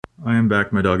I am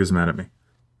back. My dog is mad at me.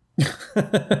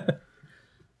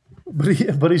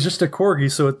 But he's just a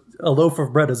corgi, so a loaf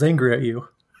of bread is angry at you.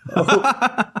 Oh.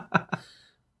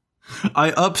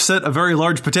 I upset a very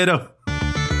large potato.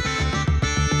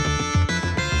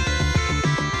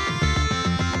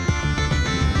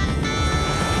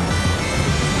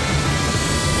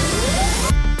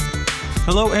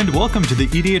 Hello and welcome to the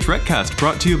EDH Recast,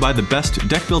 brought to you by the best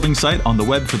deck building site on the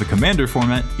web for the Commander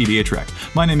format, EDH Rec.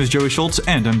 My name is Joey Schultz,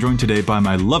 and I'm joined today by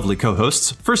my lovely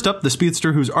co-hosts. First up, the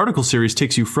speedster whose article series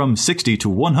takes you from 60 to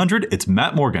 100, it's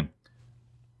Matt Morgan.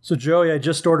 So Joey, I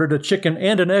just ordered a chicken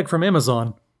and an egg from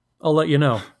Amazon. I'll let you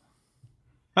know.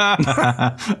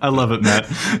 I love it,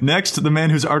 Matt. Next, the man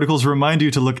whose articles remind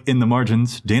you to look in the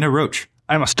margins, Dana Roach.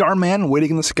 I'm a starman waiting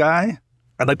in the sky.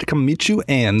 I'd like to come meet you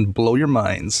and blow your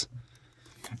minds.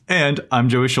 And I'm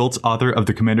Joey Schultz, author of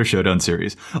the Commander Showdown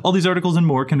series. All these articles and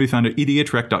more can be found at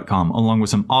edhrec.com, along with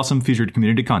some awesome featured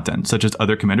community content, such as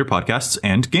other Commander podcasts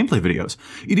and gameplay videos.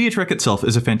 EDH Rec itself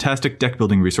is a fantastic deck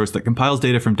building resource that compiles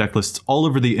data from deck lists all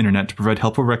over the internet to provide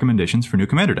helpful recommendations for new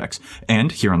Commander decks.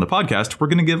 And here on the podcast, we're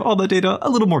going to give all that data a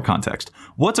little more context.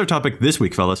 What's our topic this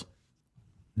week, fellas?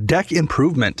 Deck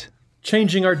improvement.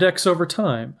 Changing our decks over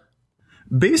time.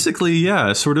 Basically,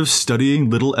 yeah, sort of studying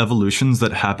little evolutions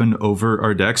that happen over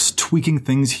our decks, tweaking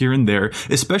things here and there,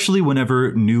 especially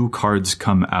whenever new cards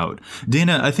come out.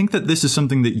 Dana, I think that this is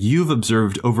something that you've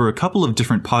observed over a couple of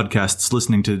different podcasts,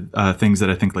 listening to things that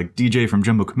I think like DJ from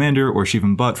Jumbo Commander or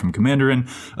Shivam Butt from Commanderin,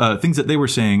 things that they were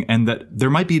saying, and that there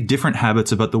might be different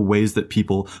habits about the ways that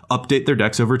people update their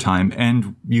decks over time,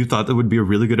 and you thought that would be a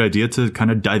really good idea to kind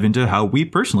of dive into how we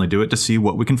personally do it to see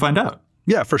what we can find out.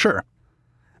 Yeah, for sure.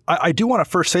 I do want to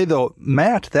first say, though,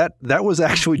 Matt, that was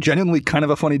actually genuinely kind of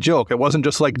a funny joke. It wasn't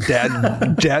just like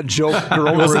dad joke.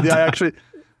 It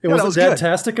wasn't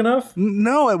dad-tastic enough?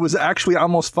 No, it was actually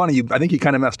almost funny. I think you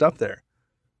kind of messed up there.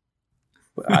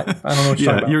 I don't know what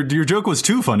you're talking about. Your joke was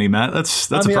too funny, Matt. That's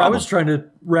a problem. I was trying to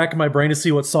rack my brain to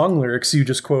see what song lyrics you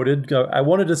just quoted. I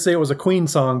wanted to say it was a Queen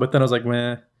song, but then I was like,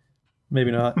 meh. Maybe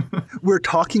not. We're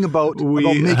talking about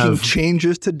making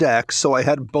changes to decks, so I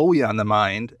had Bowie on the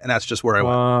mind, and that's just where I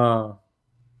went.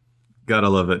 Gotta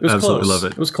love it. Absolutely love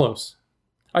it. It was close.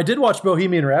 I did watch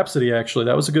Bohemian Rhapsody, actually.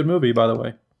 That was a good movie, by the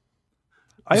way.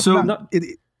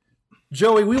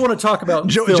 Joey, we want to talk about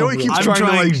Joey keeps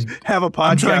trying to have a podcast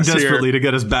I'm trying desperately here to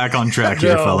get us back on track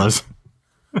here, fellas.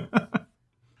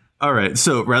 All right,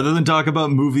 so rather than talk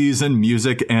about movies and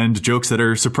music and jokes that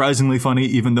are surprisingly funny,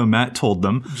 even though Matt told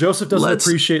them, Joseph doesn't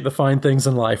appreciate the fine things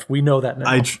in life. We know that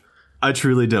now. I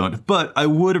truly don't. But I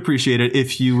would appreciate it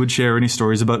if you would share any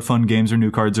stories about fun games or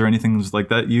new cards or anything like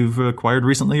that you've acquired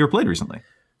recently or played recently.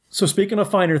 So speaking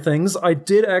of finer things, I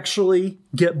did actually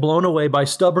get blown away by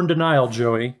Stubborn Denial,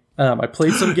 Joey. I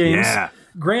played some games. Yeah.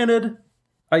 Granted,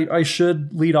 I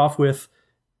should lead off with,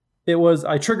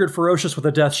 I triggered Ferocious with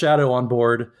a Death Shadow on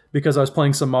board because I was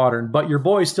playing some Modern, but your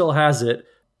boy still has it.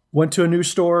 Went to a new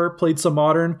store, played some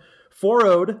Modern,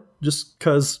 4-0'd, just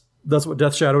because that's what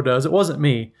Death Shadow does. It wasn't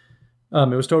me. It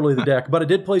was totally the deck, but I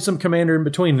did play some Commander in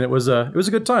between, and it was a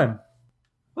good time.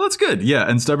 Well, that's good. Yeah,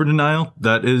 and Stubborn Denial,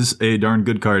 that is a darn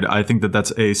good card. I think that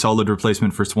that's a solid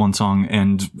replacement for Swan Song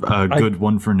and a good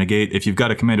one for Negate. If you've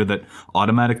got a commander that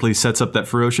automatically sets up that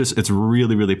Ferocious, it's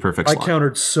really, really perfect slot. I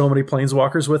countered so many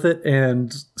Planeswalkers with it,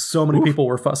 and so many people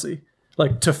were fussy.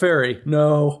 Like Teferi,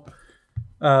 no.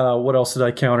 What else did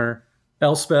I counter?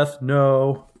 Elspeth,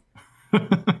 no.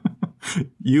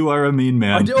 You are a mean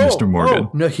man, Mr. Morgan.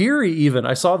 Nahiri even.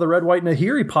 I saw the red-white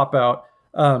Nahiri pop out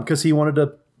because he wanted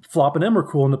to flop an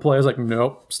Emrakul into play. I was like,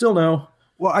 nope, still no.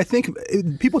 Well, I think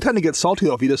people tend to get salty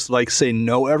though if you just say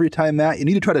no every time, Matt. You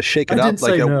need to try to shake it up. I didn't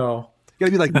say no. You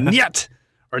gotta be like niet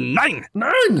or nine.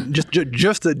 Just to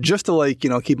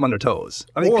keep them on their toes.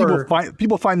 I think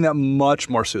people find that much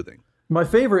more soothing. My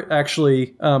favorite,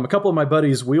 actually, a couple of my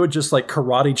buddies, we would just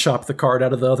karate chop the card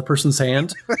out of the other person's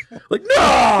hand. Like, no!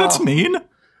 That's mean.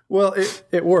 Well,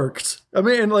 it worked. I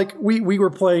mean, we were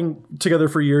playing together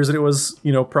for years, and it was,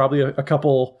 probably a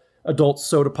couple adult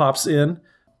soda pops in.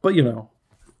 But,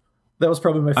 that was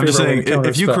probably my favorite. I'm just saying,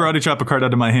 if you karate chop a card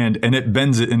out of my hand and it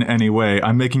bends it in any way,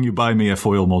 I'm making you buy me a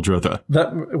foil Muldrotha.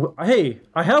 Hey,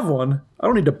 I have one. I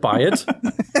don't need to buy it.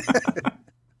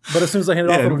 But as soon as I hand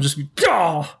it off, it'll just be,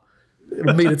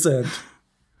 it'll meet its end.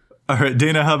 All right,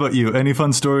 Dana, how about you? Any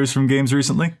fun stories from games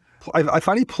recently? I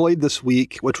finally played this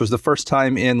week, which was the first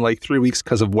time in 3 weeks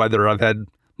because of weather. I've had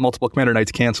multiple Commander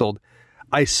nights canceled.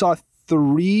 I saw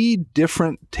 3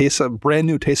 different brand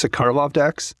new Teysa Karlov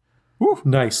decks. Ooh,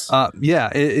 nice. So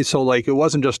it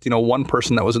wasn't just, one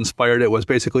person that was inspired. It was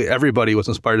basically everybody was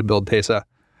inspired to build Teysa.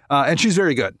 And she's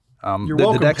very good. You're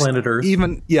welcome, decks, Planet Earth.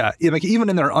 Even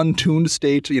in their untuned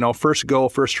state, first go,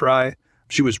 first try,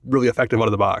 she was really effective out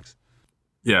of the box.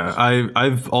 Yeah,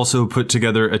 I've also put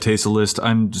together a Teysa list.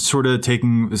 I'm sort of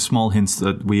taking small hints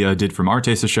that we did from our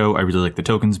Teysa show. I really like the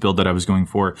tokens build that I was going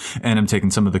for, and I'm taking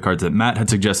some of the cards that Matt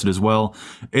had suggested as well.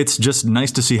 It's just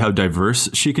nice to see how diverse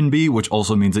she can be, which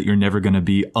also means that you're never going to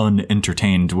be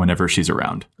unentertained whenever she's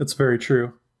around. That's very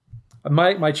true.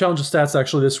 My challenge of stats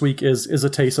actually this week is a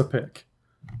Teysa pick.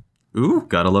 Ooh,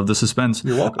 gotta love the suspense.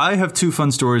 You're welcome. I have 2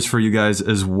 fun stories for you guys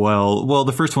as well. Well,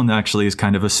 the first one actually is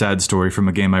kind of a sad story from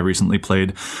a game I recently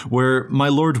played, where my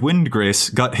Lord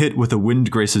Windgrace got hit with a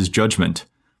Windgrace's Judgment.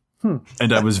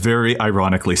 And I was very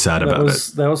ironically sad about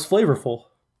it. That was flavorful.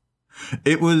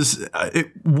 It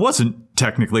wasn't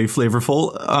technically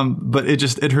flavorful, but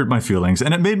it hurt my feelings,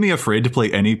 and it made me afraid to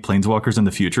play any Planeswalkers in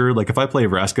the future. Like, if I play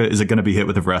Vraska, is it going to be hit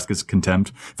with a Vraska's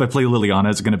Contempt? If I play Liliana,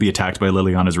 is it going to be attacked by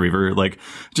Liliana's Reaver? Like,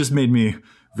 just made me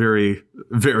very,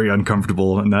 very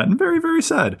uncomfortable in that, and very, very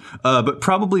sad. But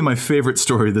probably my favorite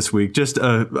story this week, just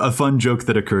a fun joke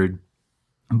that occurred.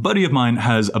 A buddy of mine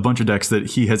has a bunch of decks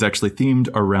that he has actually themed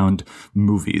around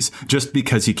movies just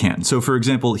because he can. So, for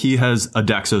example, he has a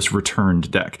Daxos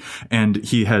Returned deck, and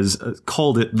he has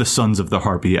called it the Sons of the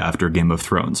Harpy after Game of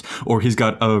Thrones. Or he's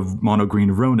got a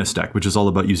mono-green Ronus deck, which is all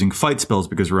about using fight spells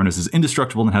because Ronus is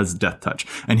indestructible and has Death Touch.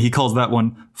 And he calls that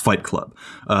one Fight Club.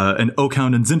 An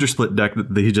Oakhound and Zyndersplit deck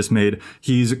that he just made,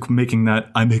 he's making that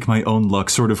I Make My Own Luck,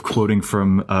 sort of quoting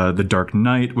from The Dark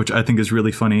Knight, which I think is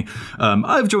really funny.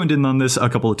 I've joined in on this a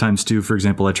couple of times too. For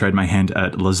example, I tried my hand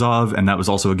at Lazav, and that was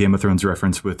also a Game of Thrones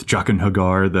reference with Jaqen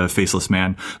H'ghar, the Faceless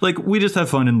Man. Like, we just have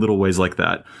fun in little ways like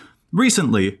that.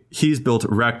 Recently, he's built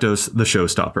Rakdos the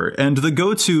Showstopper, and the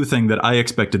go-to thing that I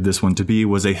expected this one to be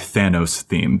was a Thanos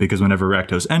theme, because whenever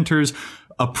Rakdos enters,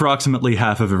 approximately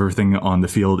half of everything on the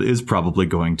field is probably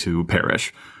going to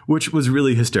perish, which was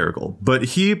really hysterical. But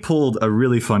he pulled a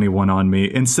really funny one on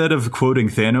me. Instead of quoting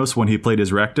Thanos when he played his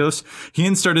Rakdos,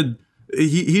 he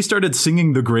started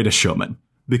singing The Greatest Showman,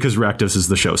 because Rakdos is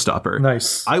the showstopper.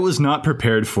 Nice. I was not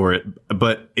prepared for it,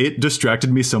 but it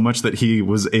distracted me so much that he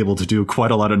was able to do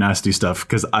quite a lot of nasty stuff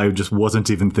because I just wasn't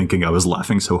even thinking. I was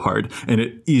laughing so hard, and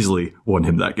it easily won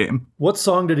him that game. What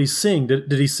song did he sing? Did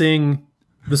he sing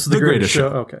This is the Greatest Show?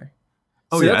 Okay.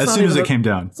 Oh, see, yeah, as soon as it came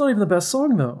down. It's not even the best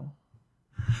song, though.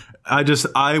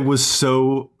 I was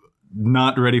so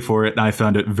not ready for it, and I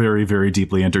found it very, very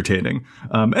deeply entertaining.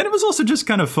 And it was also just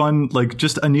kind of fun, like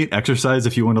just a neat exercise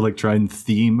if you want to like try and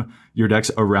theme your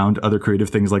decks around other creative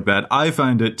things like that. I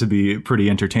find it to be pretty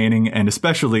entertaining and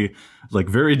especially like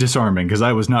very disarming because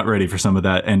I was not ready for some of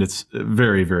that, and it's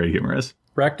very, very humorous.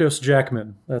 Rakdos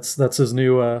Jackman. That's his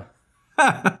new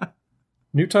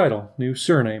new title, new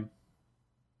surname.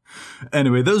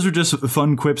 Anyway, those are just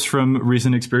fun quips from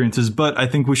recent experiences, but I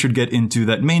think we should get into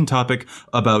that main topic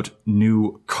about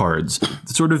new cards.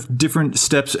 Sort of different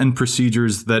steps and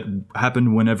procedures that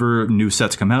happen whenever new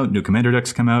sets come out, new commander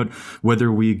decks come out,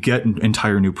 whether we get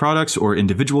entire new products or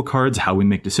individual cards, how we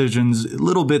make decisions,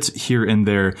 little bits here and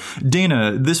there.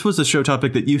 Dana, this was a show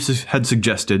topic that you had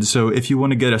suggested, so if you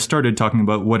want to get us started talking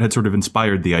about what had sort of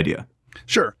inspired the idea.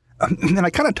 Sure. And I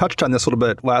kind of touched on this a little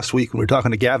bit last week when we were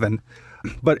talking to Gavin.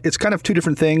 But it's kind of two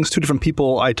different things, two different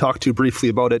people I talked to briefly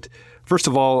about it. First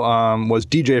of all was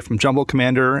DJ from Jumbo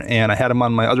Commander, and I had him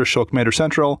on my other show, Commander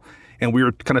Central, and we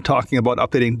were kind of talking about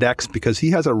updating decks because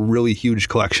he has a really huge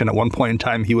collection. At one point in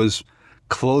time, he was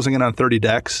closing in on 30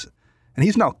 decks, and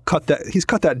he's cut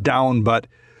that down. But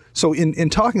so in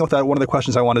talking about that, one of the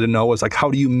questions I wanted to know was like,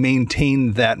 how do you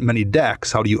maintain that many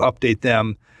decks? How do you update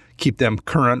them, keep them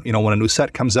current, when a new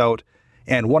set comes out?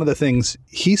 And one of the things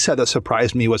he said that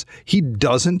surprised me was he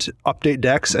doesn't update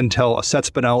decks until a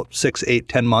set's been out 6, 8,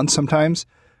 10 months sometimes.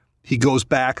 He goes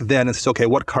back then and says, okay,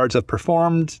 what cards have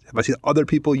performed? Have I seen other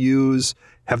people use?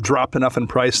 Have dropped enough in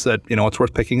price that, it's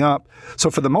worth picking up?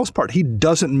 So for the most part, he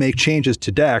doesn't make changes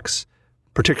to decks,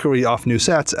 particularly off new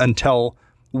sets, until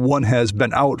one has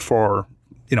been out for,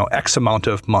 X amount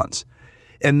of months.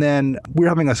 And then we're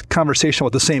having a conversation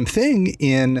with the same thing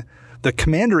in the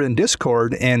Commander in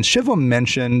Discord, and Shivam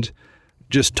mentioned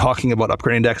just talking about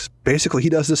upgrading decks. Basically, he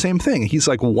does the same thing. He's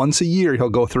like once a year, he'll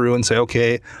go through and say,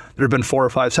 okay, there have been 4 or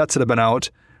 5 sets that have been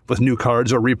out with new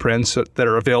cards or reprints that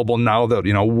are available now that,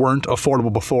 weren't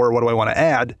affordable before. What do I want to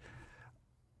add?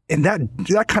 And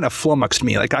that kind of flummoxed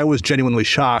me. Like, I was genuinely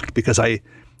shocked because I,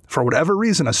 for whatever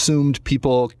reason, assumed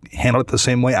people handled it the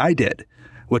same way I did,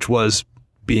 which was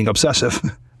being obsessive.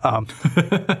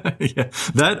 Yeah,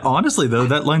 that honestly, though,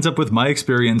 that lines up with my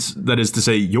experience. That is to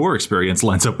say, your experience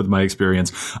lines up with my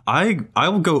experience. I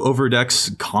will go over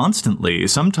decks constantly,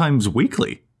 sometimes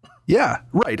weekly. Yeah,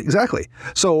 right, exactly.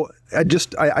 So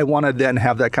I want to then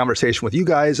have that conversation with you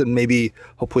guys, and maybe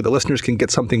hopefully the listeners can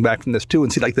get something back from this too,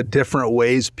 and see like the different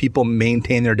ways people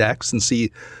maintain their decks and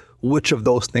see which of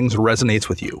those things resonates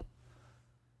with you.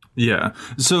 Yeah.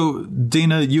 So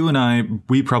Dana, you and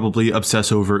we probably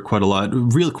obsess over it quite a lot.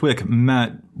 Real quick,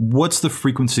 Matt, what's the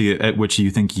frequency at which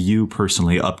you think you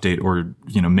personally update or,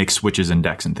 make switches in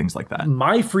decks and things like that?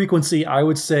 My frequency, I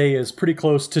would say, is pretty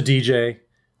close to DJ.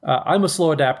 I'm a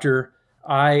slow adapter.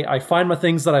 I find my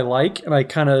things that I like and I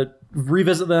kind of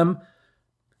revisit them.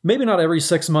 Maybe not every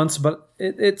 6 months, but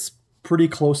it's pretty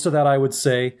close to that, I would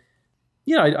say.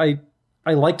 Yeah,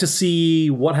 I like to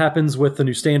see what happens with the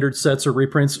new standard sets or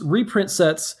reprints. Reprint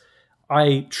sets,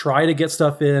 I try to get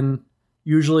stuff in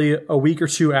usually a week or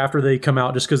two after they come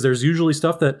out, just because there's usually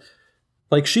stuff that,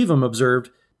 like Shivam observed,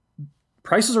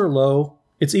 prices are low.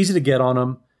 It's easy to get on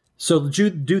them. So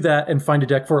do that and find a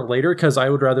deck for it later, because I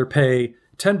would rather pay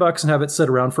 $10 and have it sit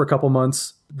around for a couple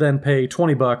months than pay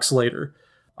 $20 later.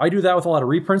 I do that with a lot of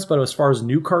reprints, but as far as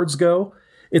new cards go,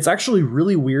 it's actually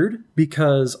really weird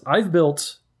because I've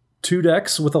built 2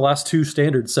 decks with the last 2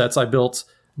 standard sets. I built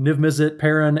Niv Mizzet,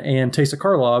 Perrin, and Teysa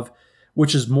Karlov,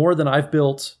 which is more than I've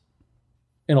built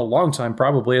in a long time,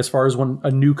 probably, as far as when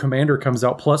a new commander comes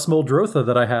out, plus Muldrotha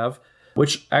that I have,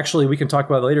 which actually we can talk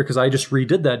about later because I just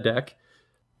redid that deck.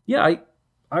 Yeah,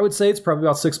 I would say it's probably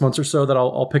about 6 months or so that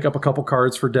I'll pick up a couple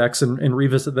cards for decks and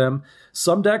revisit them.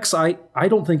 Some decks, I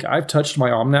don't think I've touched my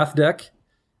Omnath deck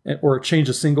or changed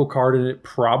a single card in it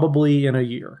probably in a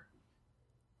year.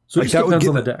 So it just depends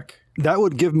on the deck. That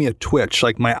would give me a twitch,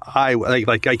 like my eye,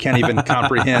 like I can't even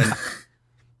comprehend.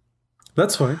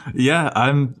 That's fine. Yeah,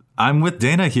 I'm with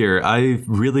Dana here. I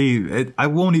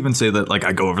won't even say that like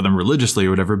I go over them religiously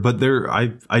or whatever, but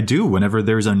I do whenever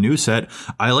there's a new set.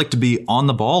 I like to be on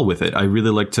the ball with it. I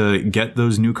really like to get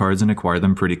those new cards and acquire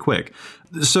them pretty quick.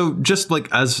 So just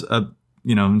like as a,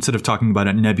 instead of talking about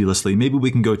it nebulously, maybe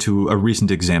we can go to a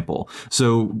recent example.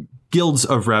 So Guilds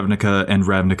of Ravnica and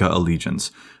Ravnica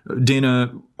Allegiance.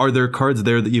 Dana, are there cards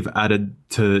there that you've added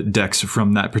to decks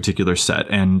from that particular set?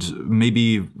 And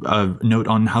maybe a note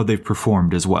on how they've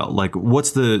performed as well. Like,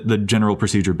 what's the general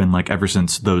procedure been like ever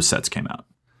since those sets came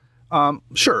out?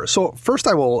 Sure. So first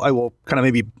I will kind of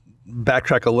maybe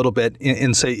backtrack a little bit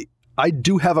and say I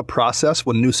do have a process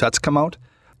when new sets come out.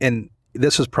 And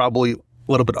this is probably a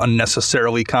little bit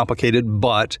unnecessarily complicated,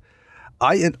 but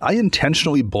I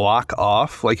intentionally block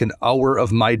off like an hour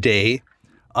of my day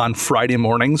on Friday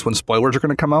mornings when spoilers are going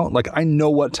to come out. Like I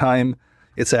know what time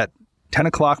it's at 10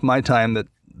 o'clock my time that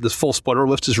this full spoiler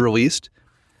list is released.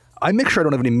 I make sure I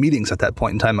don't have any meetings at that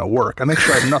point in time at work. I make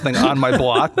sure I have nothing on my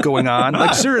block going on.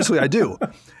 Like seriously, I do.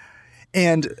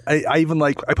 And I even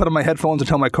I put on my headphones and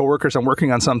tell my coworkers I'm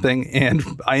working on something, and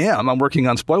I'm working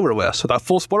on spoiler list. So that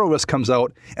full spoiler list comes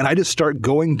out and I just start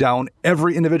going down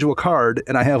every individual card,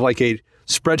 and I have like a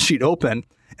spreadsheet open,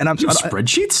 and I'm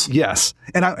spreadsheets. Yes,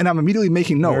 and I'm immediately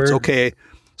making notes. Okay,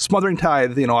 Smothering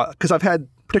Tithe, because I've had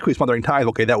particularly Smothering Tithe.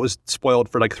 Okay, that was spoiled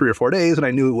for like 3 or 4 days, and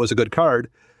I knew it was a good card.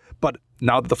 But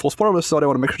now that the full spoiler list is out, I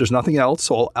want to make sure there's nothing else.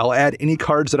 So I'll add any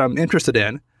cards that I'm interested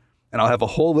in, and I'll have a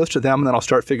whole list of them, and then I'll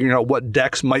start figuring out what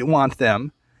decks might want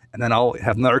them, and then I'll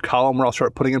have another column where I'll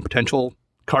start putting in potential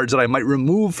cards that I might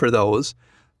remove for those,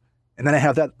 and then I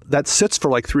have that sits for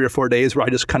like 3 or 4 days where I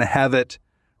just kind of have it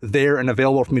there and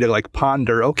available for me to like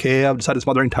ponder. Okay, I've decided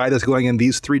Smothering Tithe is going in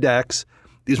these 3 decks.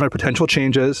 These are my potential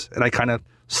changes, and I kind of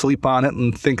sleep on it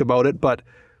and think about it. But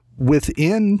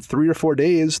within 3 or 4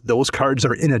 days, those cards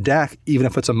are in a deck, even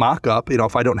if it's a mock-up.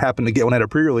 If I don't happen to get one at a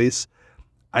pre-release,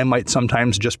 I might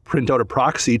sometimes just print out a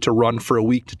proxy to run for a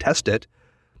week to test it.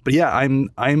 But yeah,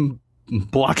 I'm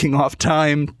blocking off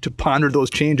time to ponder those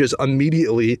changes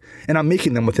immediately, and I'm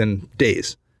making them within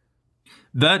days.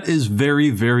 That is very,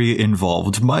 very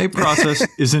involved. My process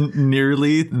isn't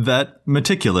nearly that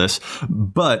meticulous,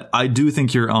 but I do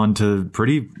think you're on to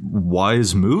pretty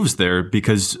wise moves there,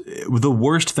 because the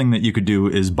worst thing that you could do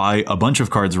is buy a bunch of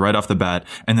cards right off the bat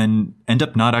and then end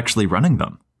up not actually running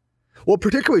them. Well,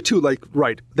 particularly too,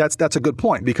 right, that's a good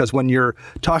point, because when you're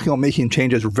talking about making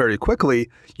changes very quickly,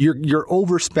 you're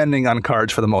overspending on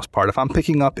cards for the most part. If I'm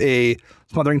picking up a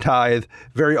Smothering Tithe,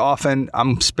 very often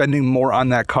I'm spending more on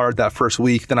that card that first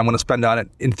week than I'm going to spend on it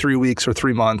in 3 weeks or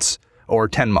 3 months or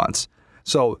 10 months.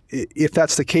 So if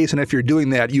that's the case, and if you're doing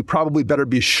that, you probably better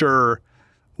be sure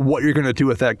what you're going to do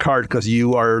with that card, because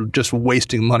you are just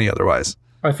wasting money otherwise.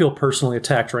 I feel personally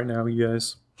attacked right now, you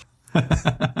guys.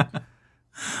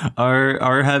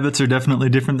 Our habits are definitely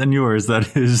different than yours.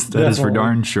 That is for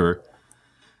darn sure.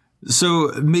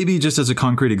 So maybe just as a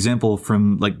concrete example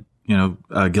from like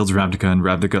Guilds of Ravnica and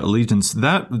Ravnica Allegiance,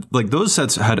 that like those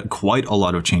sets had quite a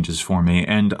lot of changes for me.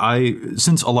 And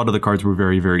since a lot of the cards were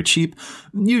very, very cheap,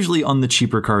 usually on the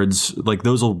cheaper cards, like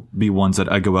those will be ones that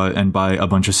I go out and buy a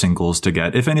bunch of singles to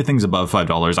get. If anything's above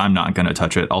 $5, I'm not going to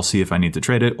touch it. I'll see if I need to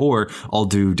trade it, or I'll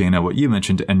do, Dana, what you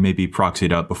mentioned, and maybe proxy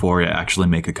it up before I actually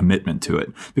make a commitment to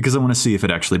it, because I want to see if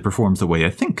it actually performs the way I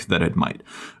think that it might.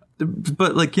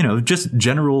 But just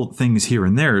general things here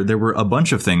and there were a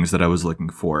bunch of things that I was looking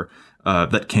for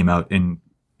that came out in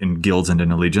Guilds and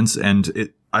in Allegiance, and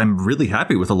I'm really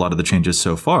happy with a lot of the changes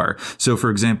so far. So, for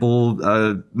example,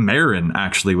 Meren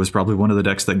actually was probably one of the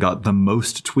decks that got the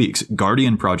most tweaks.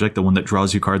 Guardian Project, the one that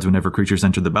draws you cards whenever creatures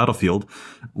enter the battlefield.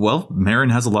 Well,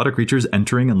 Meren has a lot of creatures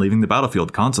entering and leaving the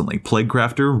battlefield constantly.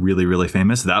 Plaguecrafter, really, really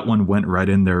famous. That one went right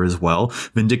in there as well.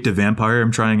 Vindictive Vampire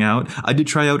I'm trying out. I did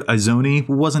try out Izoni.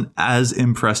 Wasn't as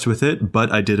impressed with it,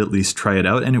 but I did at least try it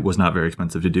out, and it was not very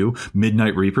expensive to do.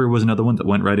 Midnight Reaper was another one that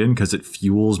went right in because it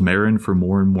fuels Meren for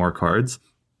more and more cards.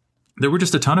 There were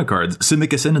just a ton of cards.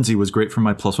 Simic Ascendancy was great for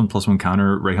my +1/+1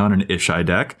 counter Rayhan and Ishai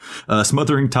deck.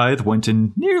 Smothering Tithe went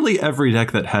in nearly every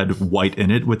deck that had white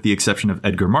in it, with the exception of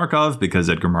Edgar Markov, because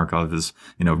Edgar Markov is,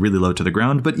 really low to the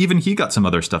ground. But even he got some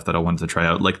other stuff that I wanted to try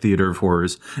out, like Theater of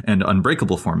Horrors and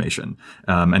Unbreakable Formation.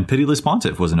 And Pitiless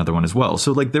Pontiff was another one as well.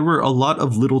 So there were a lot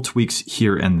of little tweaks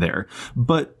here and there.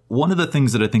 But one of the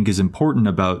things that I think is important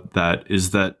about that is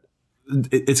that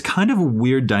it's kind of a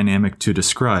weird dynamic to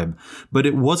describe, but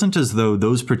it wasn't as though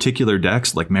those particular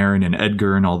decks, like Meren and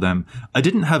Edgar and all them, I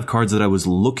didn't have cards that I was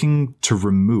looking to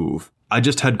remove. I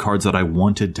just had cards that I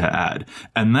wanted to add.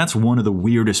 And that's one of the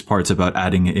weirdest parts about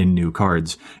adding in new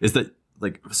cards, is that,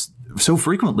 so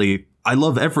frequently, I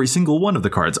love every single one of the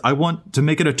cards. I want to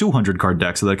make it a 200 card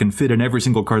deck so that I can fit in every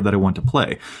single card that I want to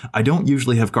play. I don't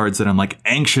usually have cards that I'm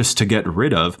anxious to get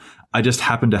rid of. I just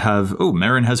happen to have,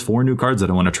 Meren has 4 new cards that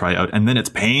I want to try out. And then it's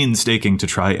painstaking to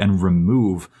try and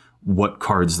remove what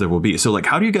cards there will be. So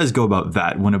how do you guys go about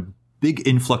that when a big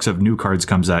influx of new cards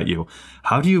comes at you?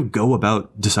 How do you go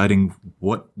about deciding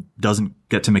what doesn't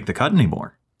get to make the cut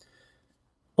anymore?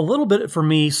 A little bit for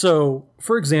me. So,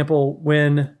 for example,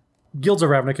 when Guilds of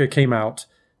Ravnica came out,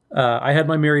 I had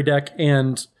my Miri deck,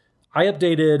 and I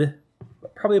updated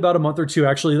probably about a month or two.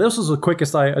 Actually, this was the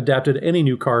quickest I adapted any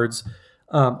new cards.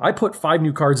 I put 5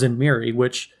 new cards in Miri,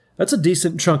 which that's a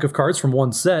decent chunk of cards from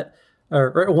one set,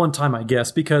 or at one time, I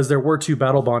guess, because there were 2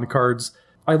 Battle Bond cards.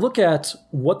 I look at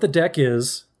what the deck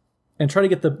is and try to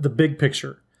get the big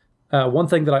picture. One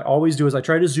thing that I always do is I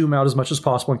try to zoom out as much as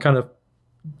possible and kind of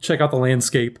check out the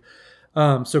landscape.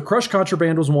 So Crush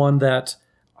Contraband was one that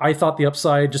I thought the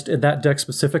upside, just in that deck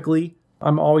specifically,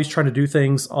 I'm always trying to do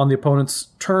things on the opponent's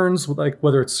turns,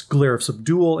 whether it's Glare of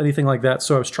Subdual, anything like that.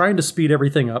 So I was trying to speed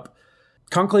everything up.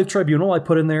 Conclave Tribunal I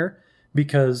put in there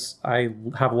because I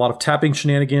have a lot of tapping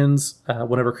shenanigans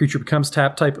whenever a creature becomes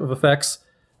tapped type of effects.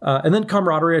 And then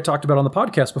Camaraderie I talked about on the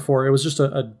podcast before. It was just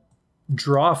a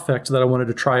draw effect that I wanted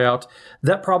to try out.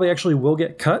 That probably actually will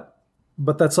get cut,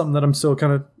 but that's something that I'm still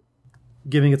kind of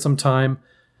giving it some time.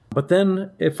 But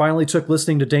then it finally took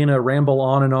listening to Dana ramble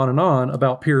on and on and on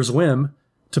about Pier's Whim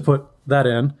to put that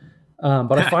in.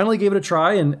 But I finally gave it a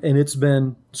try, and it's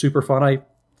been super fun. I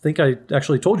think I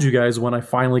actually told you guys when I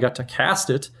finally got to cast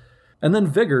it. And then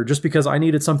Vigor, just because I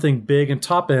needed something big and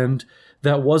top end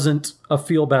that wasn't a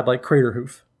feel bad like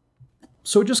Craterhoof.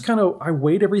 So just kind of, I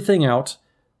weighed everything out.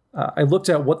 I looked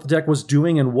at what the deck was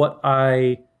doing and what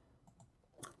I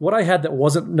had that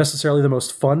wasn't necessarily the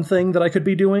most fun thing that I could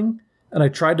be doing. And I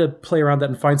tried to play around that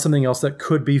and find something else that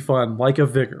could be fun, like a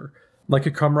Vigor, like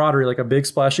a Camaraderie, like a big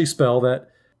splashy spell that,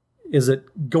 is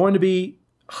it going to be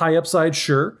high upside?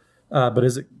 Sure. But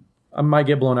I might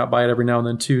get blown out by it every now and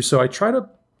then too. So I try to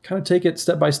kind of take it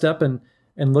step by step and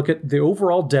look at the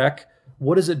overall deck.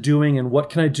 What is it doing and what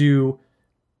can I do?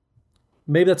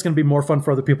 Maybe that's going to be more fun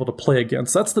for other people to play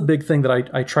against. That's the big thing that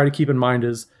I try to keep in mind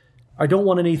is I don't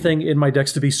want anything in my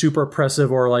decks to be super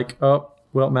oppressive or oh,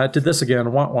 well, Matt did this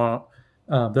again. Wah, wah.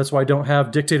 That's why I don't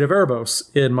have Dictate of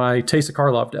Erebos in my Teysa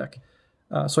Karlov deck.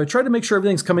 So I try to make sure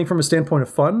everything's coming from a standpoint of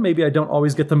fun. Maybe I don't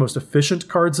always get the most efficient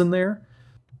cards in there.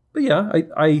 But yeah,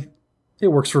 it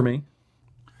works for me.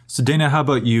 So Dana, how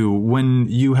about you? When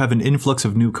you have an influx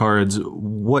of new cards,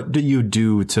 what do you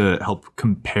do to help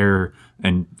compare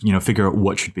and figure out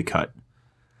what should be cut?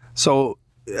 So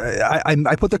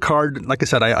I put the card, like I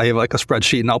said, I have a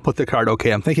spreadsheet, and I'll put the card,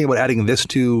 okay, I'm thinking about adding this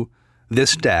to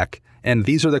this deck, and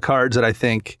these are the cards that I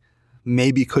think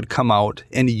maybe could come out.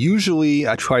 And usually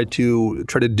I try to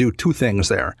do 2 things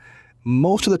there.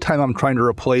 Most of the time I'm trying to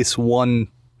replace one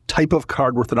type of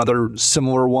card with another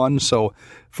similar one. So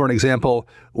for an example,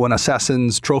 when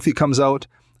Assassin's Trophy comes out,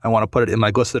 I want to put it in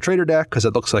my Glissa the Trader deck because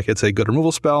it looks like it's a good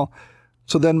removal spell.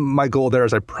 So then my goal there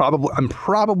is I'm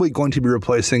probably going to be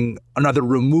replacing another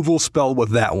removal spell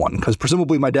with that one, because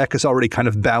presumably my deck is already kind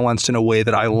of balanced in a way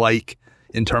that I like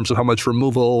in terms of how much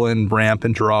removal and ramp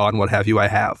and draw and what have you I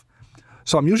have.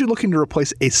 So I'm usually looking to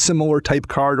replace a similar type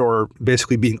card, or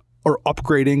basically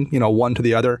upgrading, one to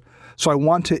the other. So I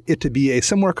want it to be a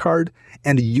similar card,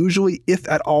 and usually, if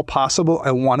at all possible,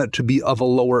 I want it to be of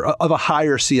a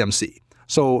higher CMC.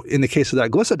 So in the case of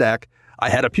that Glissa deck, I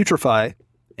had a Putrefy,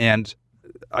 and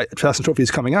Assassin's Trophy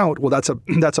is coming out. Well, that's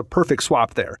a perfect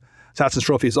swap there. Assassin's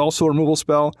Trophy is also a removal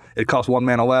spell. It costs 1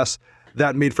 mana less.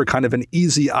 That made for kind of an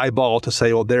easy eyeball to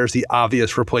say, well, there's the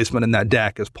obvious replacement in that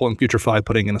deck, is pulling Putrefy,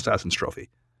 putting in Assassin's Trophy.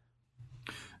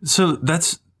 So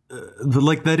that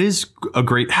is a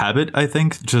great habit, I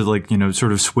think, to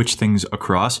sort of switch things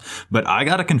across. But I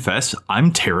gotta confess,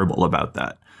 I'm terrible about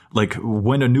that. Like,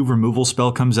 when a new removal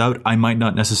spell comes out, I might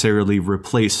not necessarily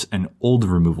replace an old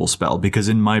removal spell, because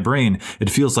in my brain, it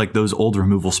feels like those old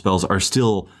removal spells are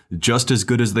still just as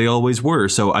good as they always were,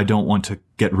 so I don't want to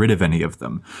get rid of any of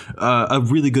them. A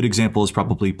really good example is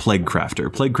probably Plaguecrafter.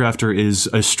 Plaguecrafter is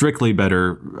a strictly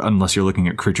better, unless you're looking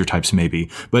at creature types maybe,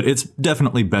 but it's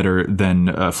definitely better than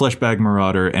Fleshbag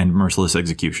Marauder and Merciless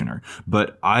Executioner.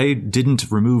 But I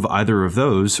didn't remove either of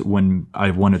those when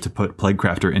I wanted to put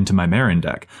Plaguecrafter into my Marin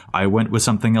deck. I went with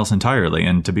something else entirely,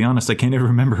 and to be honest, I can't even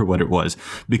remember what it was,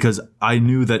 because I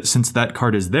knew that since that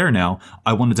card is there now,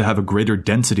 I wanted to have a greater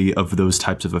density of those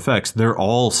types of effects. They're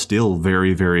all still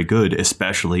very, very good,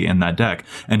 especially in that deck,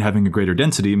 and having a greater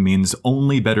density means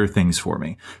only better things for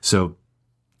me. So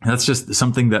that's just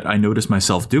something that I notice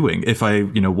myself doing. If I,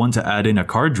 want to add in a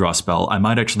card draw spell, I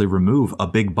might actually remove a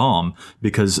big bomb,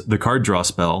 because the card draw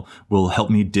spell will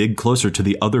help me dig closer to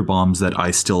the other bombs that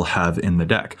I still have in the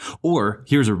deck. Or,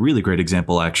 here's a really great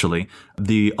example, actually,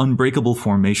 the Unbreakable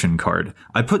Formation card.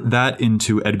 I put that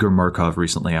into Edgar Markov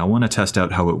recently. I want to test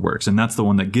out how it works, and that's the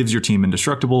one that gives your team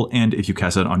indestructible, and if you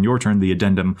cast it on your turn, the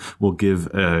addendum will give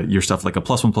your stuff like a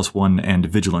 +1/+1 and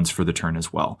vigilance for the turn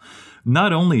as well.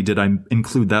 Not only did I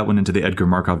include that one into the Edgar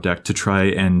Markov deck to try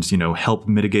and, help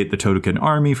mitigate the Token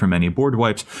army from any board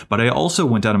wipes, but I also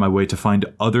went out of my way to find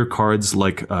other cards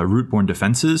like Rootborn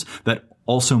Defenses that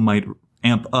also might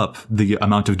amp up the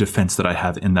amount of defense that I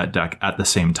have in that deck at the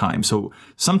same time. So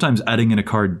sometimes adding in a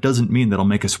card doesn't mean that I'll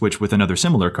make a switch with another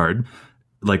similar card.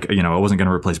 Like, I wasn't going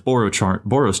to replace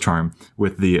Boros Charm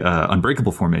with the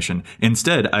Unbreakable Formation.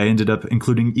 Instead, I ended up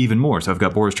including even more. So I've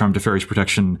got Boros Charm, Teferi's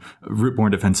Protection, Rootborn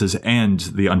Defenses, and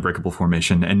the Unbreakable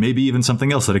Formation, and maybe even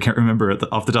something else that I can't remember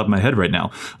off the top of my head right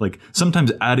now. Like,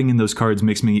 sometimes adding in those cards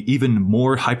makes me even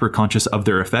more hyper-conscious of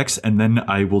their effects, and then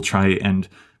I will try and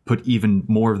put even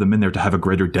more of them in there to have a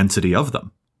greater density of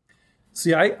them.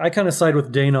 See, I kind of side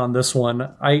with Dana on this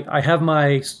one. I have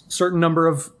my certain number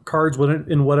of cards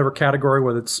in whatever category,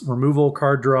 whether it's removal,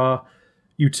 card draw,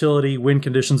 utility, win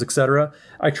conditions, etc.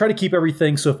 I try to keep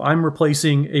everything, so if I'm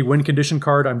replacing a win condition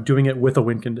card, I'm doing it with a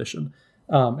win condition.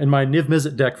 In my Niv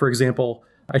Mizzet deck, for example,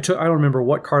 I don't remember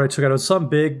what card I took out. It was some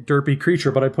big, derpy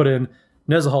creature, but I put in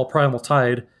Nezahal Primal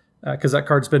Tide, because that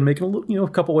card's been making a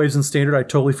couple waves in Standard. I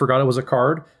totally forgot it was a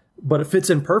card. But it fits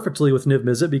in perfectly with Niv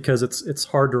Mizzet because it's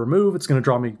hard to remove. It's going to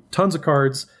draw me tons of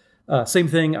cards. Same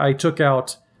thing, I took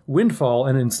out Windfall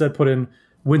and instead put in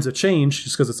Winds of Change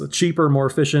just because it's a cheaper, more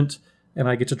efficient, and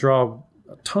I get to draw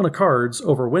a ton of cards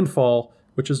over Windfall,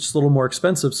 which is just a little more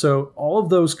expensive. So all of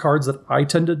those cards that I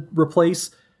tend to replace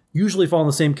usually fall in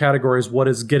the same category as what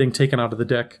is getting taken out of the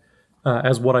deck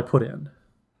as what I put in.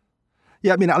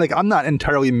 Yeah, I mean, I'm not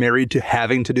entirely married to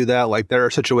having to do that. Like, there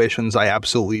are situations I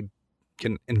absolutely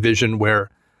can envision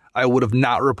where I would have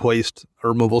not replaced a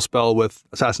removal spell with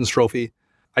Assassin's Trophy.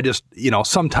 I just,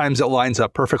 sometimes it lines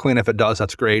up perfectly, and if it does,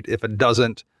 that's great. If it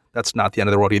doesn't, that's not the end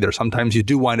of the world either. Sometimes you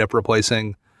do wind up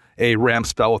replacing a ramp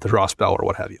spell with a draw spell or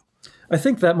what have you. I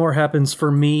think that more happens for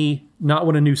me, not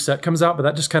when a new set comes out, but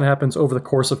that just kind of happens over the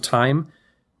course of time.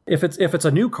 If it's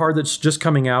a new card that's just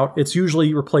coming out, it's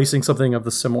usually replacing something of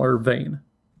the similar vein.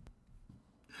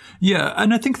 Yeah,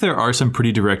 and I think there are some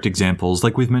pretty direct examples.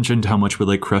 Like, we've mentioned how much we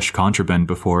like Crushed Contraband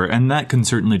before, and that can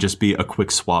certainly just be a quick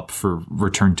swap for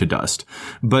Return to Dust.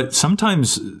 But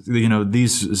sometimes,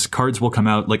 these cards will come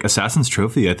out, like Assassin's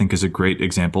Trophy, I think, is a great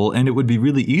example, and it would be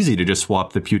really easy to just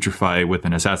swap the Putrefy with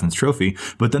an Assassin's Trophy.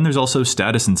 But then there's also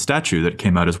Status and Statue that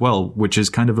came out as well, which is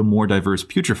kind of a more diverse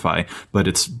Putrefy, but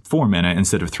it's 4 mana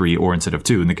instead of 3 or instead of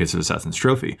 2 in the case of Assassin's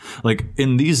Trophy. Like,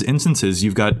 in these instances,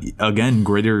 you've got, again,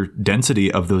 greater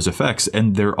density of those those effects,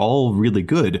 and they're all really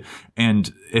good.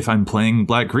 And if I'm playing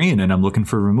black-green and I'm looking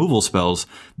for removal spells,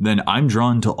 then I'm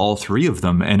drawn to all three of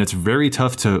them, and it's very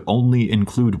tough to only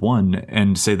include one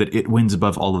and say that it wins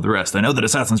above all of the rest. I know that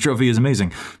Assassin's Trophy is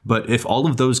amazing, but if all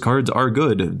of those cards are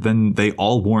good, then they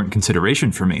all warrant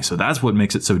consideration for me. So that's what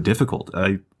makes it so difficult.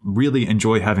 I really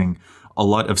enjoy having a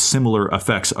lot of similar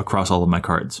effects across all of my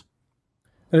cards.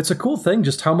 And it's a cool thing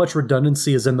just how much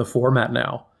redundancy is in the format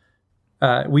now.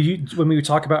 When we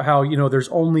talk about how, there's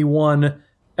only one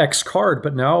X card,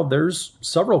 but now there's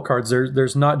several cards.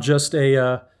 There's not just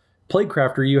a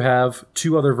Plaguecrafter. You have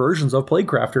two other versions of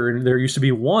Plaguecrafter, and there used to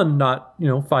be one not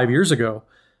 5 years ago.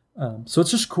 So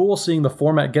it's just cool seeing the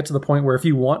format get to the point where if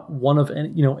you want one of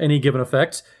any given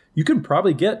effect, you can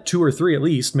probably get two or three at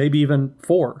least, maybe even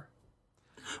four.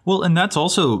 Well, and that's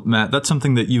also, Matt, that's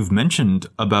something that you've mentioned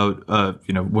about,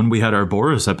 when we had our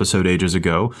Boros episode ages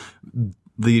ago.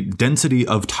 The density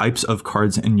of types of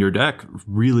cards in your deck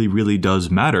really, really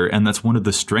does matter. And that's one of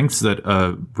the strengths that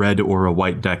a red or a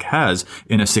white deck has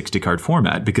in a 60-card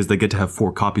format, because they get to have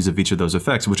 4 copies of each of those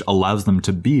effects, which allows them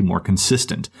to be more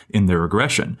consistent in their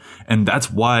aggression. And that's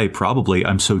why probably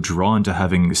I'm so drawn to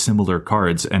having similar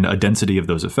cards and a density of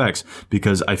those effects,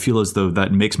 because I feel as though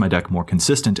that makes my deck more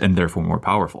consistent and therefore more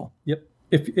powerful. Yep.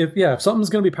 If something's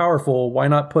going to be powerful, why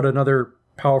not put another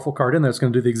powerful card in there that's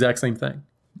going to do the exact same thing?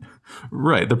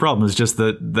 Right. The problem is just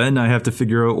that then I have to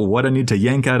figure out what I need to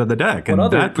yank out of the deck. And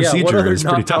that procedure is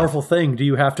pretty tough. What powerful thing do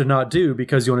you have to not do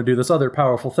because you want to do this other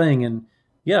powerful thing? And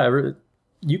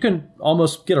you can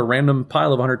almost get a random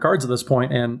pile of 100 cards at this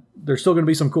point, and there's still going to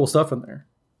be some cool stuff in there.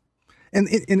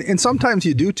 And sometimes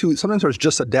you do too. Sometimes there's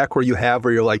just a deck where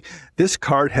you're like, this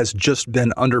card has just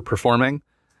been underperforming.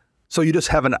 So you just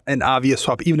have an obvious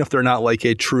swap, even if they're not like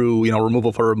a true,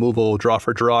 removal for removal, draw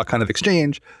for draw kind of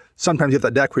exchange. Sometimes you have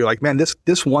that deck where you're like, man,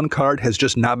 this one card has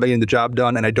just not been getting the job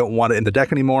done, and I don't want it in the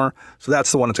deck anymore. So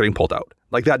that's the one that's getting pulled out.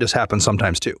 Like that just happens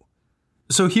sometimes too.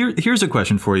 So here's a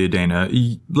question for you, Dana.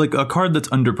 Like a card that's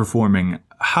underperforming,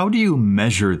 how do you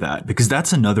measure that? Because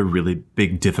that's another really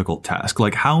big, difficult task.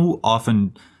 Like how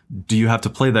often do you have to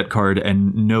play that card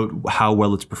and note how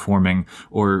well it's performing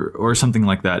or something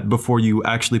like that before you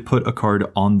actually put a card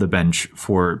on the bench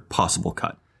for possible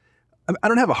cut? I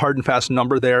don't have a hard and fast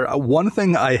number there. One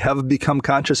thing I have become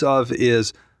conscious of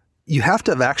is you have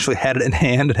to have actually had it in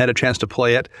hand and had a chance to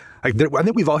play it. I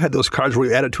think we've all had those cards where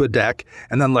you add it to a deck,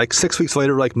 and then like 6 weeks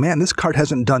later, like, man, this card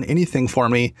hasn't done anything for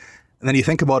me. And then you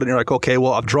think about it and you're like, okay,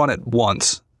 well, I've drawn it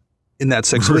once in that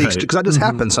 6 weeks, because that just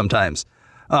happens sometimes.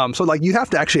 So like you have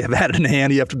to actually have had it in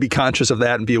hand. You have to be conscious of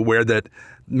that and be aware that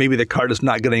maybe the card is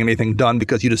not getting anything done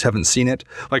because you just haven't seen it.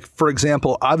 Like, for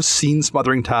example, I've seen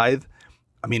Smothering Tithe,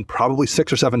 probably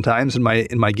 6 or 7 times in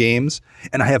my games,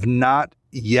 and I have not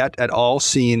yet at all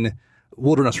seen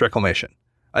Wilderness Reclamation.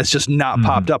 It's just not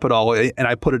popped up at all, and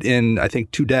I put it in, I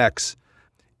think, 2 decks,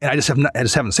 and I just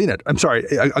haven't seen it. I'm sorry,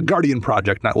 a Guardian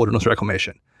Project, not Wilderness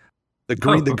Reclamation. The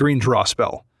green draw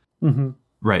spell. Mm-hmm.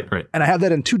 Right. And I have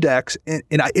that in 2 decks, and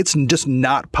it's just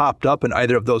not popped up in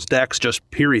either of those decks, just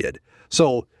period.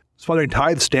 So Smothering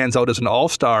Tithe stands out as an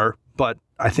all-star, but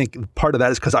I think part of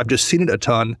that is because I've just seen it a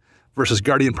ton, versus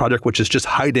Guardian Project, which is just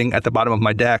hiding at the bottom of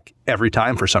my deck every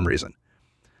time for some reason.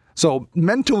 So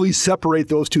mentally separate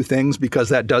those 2 things, because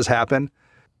that does happen.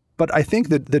 But I think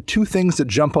that the 2 things that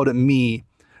jump out at me,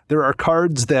 there are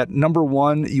cards that, number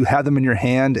one, you have them in your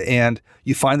hand and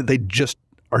you find that they just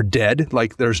are dead.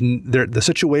 Like the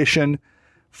situation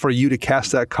for you to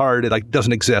cast that card, it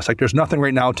doesn't exist. Like there's nothing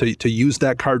right now to use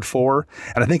that card for.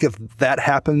 And I think if that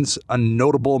happens a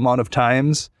notable amount of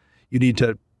times, you need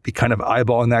to be kind of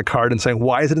eyeballing that card and saying,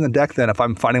 why is it in the deck then if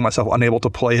I'm finding myself unable to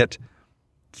play it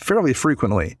fairly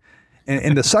frequently?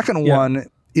 And the second one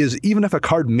is, even if a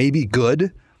card may be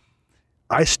good,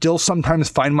 I still sometimes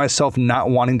find myself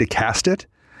not wanting to cast it.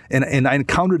 And I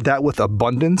encountered that with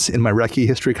Abundance in my Reki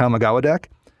History Kamigawa deck.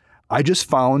 I just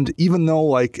found, even though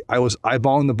like I was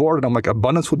eyeballing the board and I'm like,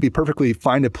 Abundance would be perfectly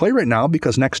fine to play right now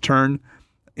because next turn,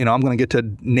 I'm going to get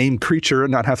to name creature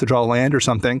and not have to draw land or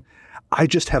something. I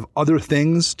just have other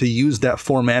things to use that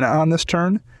 4 mana on this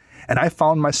turn. And I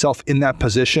found myself in that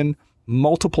position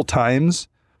multiple times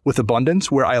with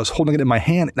Abundance where I was holding it in my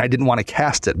hand and I didn't want to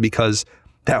cast it because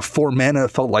that 4 mana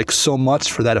felt like so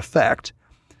much for that effect.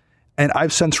 And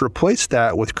I've since replaced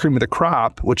that with Cream of the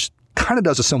Crop, which kind of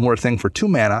does a similar thing for 2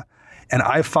 mana. And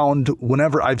I found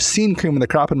whenever I've seen Cream of the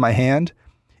Crop in my hand,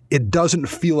 it doesn't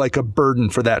feel like a burden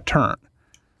for that turn.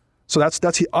 So that's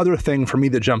the other thing for me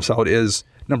that jumps out is,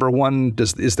 number one,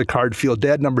 is the card feel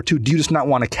dead? Number 2, do you just not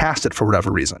want to cast it for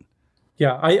whatever reason?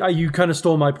 Yeah, you kind of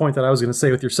stole my point that I was going to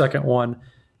say with your second one.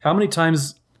 How many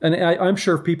times And I'm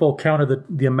sure if people counted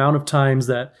the amount of times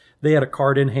that they had a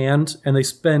card in hand and they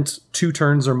spent 2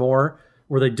 turns or more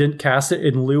where they didn't cast it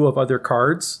in lieu of other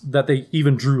cards that they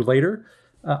even drew later,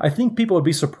 I think people would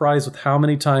be surprised with how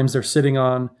many times they're sitting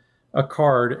on a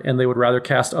card and they would rather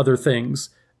cast other things.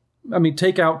 I mean,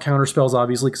 take out counter spells,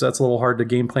 obviously, because that's a little hard to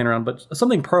game plan around, but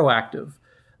something proactive.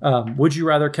 Would you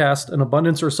rather cast an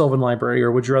Abundance or a Sylvan Library,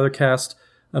 or would you rather cast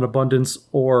an Abundance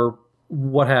or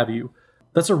what have you?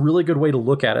 That's a really good way to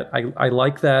look at it. I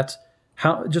like that.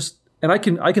 And I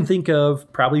can think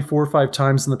of probably 4 or 5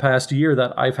 times in the past year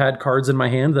that I've had cards in my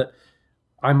hand that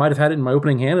I might have had it in my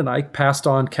opening hand, and I passed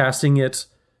on casting it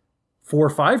 4 or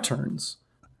 5 turns.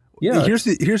 Yeah. Here's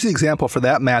the example for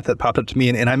that, Matt, that popped up to me,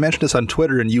 and I mentioned this on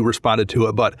Twitter, and you responded to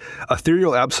it. But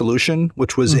Ethereal Absolution,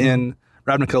 which was in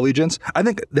Ravnica Allegiance, I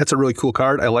think that's a really cool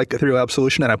card. I like Ethereal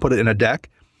Absolution, and I put it in a deck.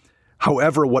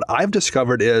 However, what I've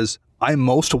discovered is I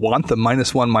most want the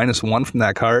 -1/-1 from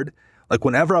that card. Like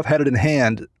whenever I've had it in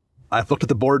hand, I've looked at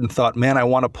the board and thought, man, I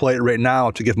want to play it right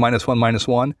now to give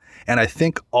 -1/-1. And I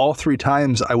think all 3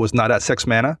 times I was not at 6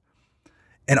 mana.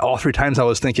 And all 3 times I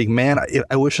was thinking, man,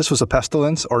 I wish this was a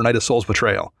Pestilence or a Knight of Souls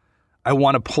Betrayal. I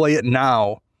want to play it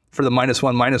now for the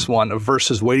 -1/-1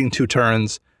 versus waiting 2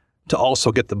 turns to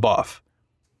also get the buff.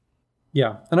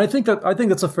 Yeah, and I think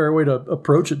that's a fair way to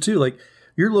approach it too. Like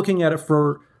you're looking at it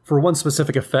for one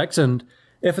specific effect, and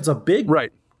if it's a big,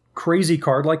 crazy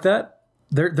card like that,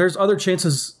 there's other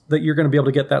chances that you're going to be able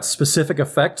to get that specific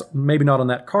effect. Maybe not on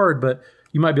that card, but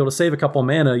you might be able to save a couple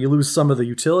mana. You lose some of the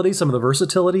utility, some of the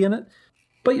versatility in it.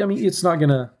 But I mean, it's not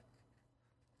gonna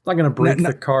break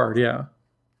the card. Yeah.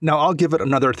 Now I'll give it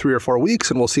another 3 or 4 weeks,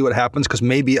 and we'll see what happens. Because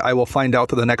maybe I will find out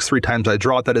that the next 3 times I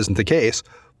draw it, that isn't the case.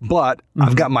 But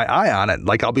I've got my eye on it.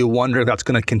 Like I'll be wondering if that's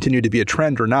going to continue to be a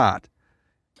trend or not.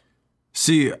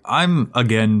 See, I'm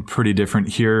again pretty different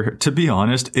here. To be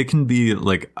honest, it can be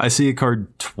like I see a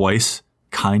card twice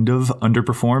kind of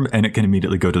underperform, and it can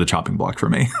immediately go to the chopping block for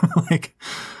me.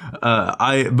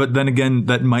 But then again,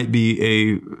 that might be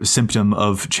a symptom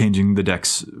of changing the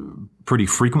decks pretty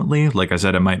frequently. Like I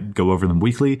said, I might go over them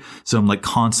weekly. So I'm like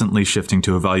constantly shifting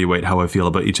to evaluate how I feel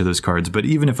about each of those cards. But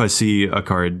even if I see a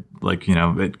card, like,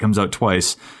 it comes out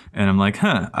twice and I'm like,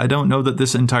 I don't know that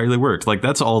this entirely worked. Like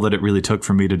that's all that it really took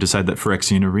for me to decide that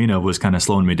Phyrexian Arena was kind of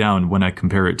slowing me down when I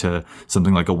compare it to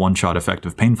something like a one-shot effect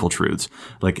of Painful Truths.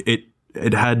 Like it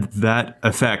had that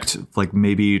effect like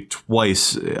maybe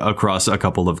twice across a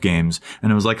couple of games.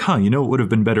 And I was like, it would have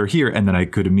been better here. And then I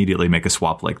could immediately make a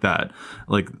swap like that.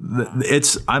 Like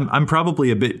I'm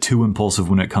probably a bit too impulsive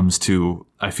when it comes to,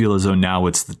 I feel as though now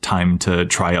it's the time to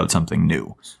try out something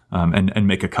new and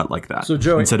make a cut like that. So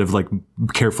Joey, instead of like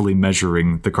carefully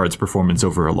measuring the card's performance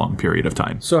over a long period of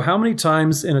time. So how many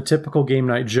times in a typical game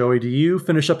night, Joey, do you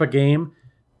finish up a game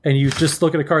and you just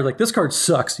look at a card like, this card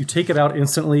sucks. You take it out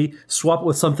instantly, swap it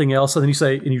with something else, and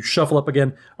then you shuffle up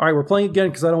again. All right, we're playing again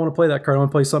because I don't want to play that card. I want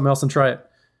to play something else and try it.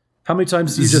 How many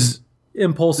times do you just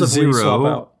impulsively swap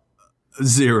out?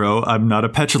 0. I'm not a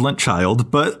petulant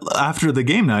child, but after the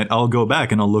game night, I'll go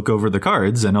back and I'll look over the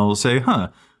cards and I'll say,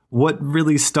 what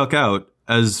really stuck out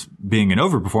as being an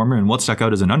overperformer and what stuck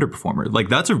out as an underperformer? Like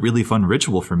that's a really fun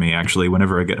ritual for me, actually.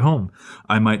 Whenever I get home,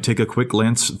 I might take a quick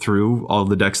glance through all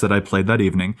the decks that I played that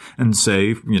evening and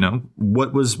say,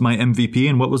 what was my MVP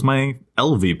and what was my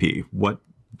LVP? What,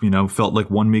 felt like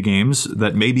won me games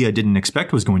that maybe I didn't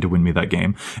expect was going to win me that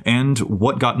game, and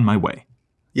what got in my way.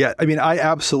 Yeah, I mean, I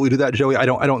absolutely do that, Joey. I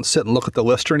don't sit and look at the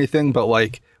list or anything, but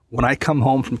like when I come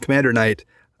home from Commander Night,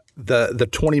 the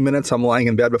 20 minutes I'm lying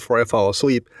in bed before I fall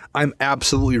asleep, I'm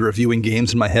absolutely reviewing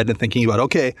games in my head and thinking about,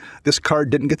 okay, this card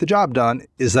didn't get the job done.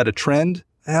 Is that a trend?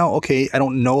 Well, okay, I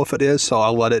don't know if it is, so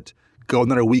I'll let it go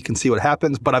another week and see what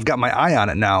happens, but I've got my eye on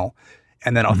it now.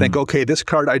 And then I'll think, okay, this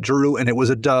card I drew and it was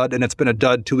a dud, and it's been a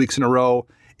dud 2 weeks in a row.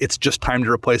 It's just time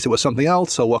to replace it with something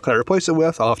else. So what can I replace it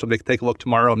with? I'll have to take a look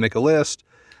tomorrow and make a list.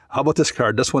 How about this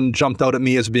card? This one jumped out at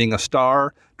me as being a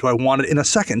star. Do I want it in a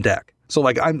second deck? So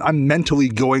like I'm mentally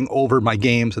going over my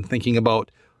games and thinking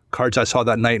about cards I saw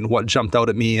that night and what jumped out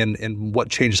at me and what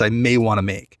changes I may want to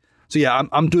make. So yeah,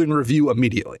 I'm doing a review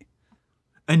immediately.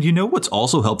 And what's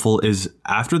also helpful is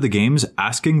after the games,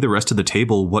 asking the rest of the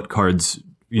table what cards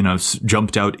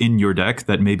jumped out in your deck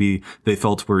that maybe they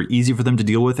felt were easy for them to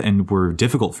deal with and were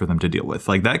difficult for them to deal with.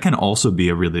 Like that can also be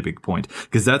a really big point,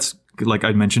 because that's like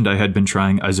I mentioned, I had been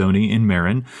trying Izoni in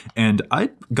Marin, and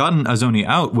I'd gotten Izoni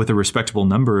out with a respectable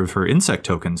number of her insect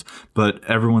tokens, but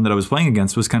everyone that I was playing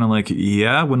against was kind of like,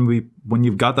 yeah, when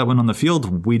you've got that one on the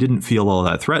field, we didn't feel all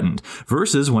that threatened.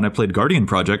 Versus when I played Guardian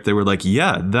Project, they were like,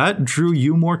 yeah, that drew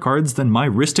you more cards than my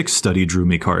Rhystic Study drew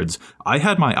me cards. I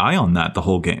had my eye on that the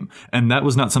whole game, and that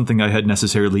was not something I had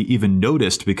necessarily even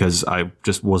noticed because I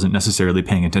just wasn't necessarily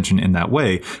paying attention in that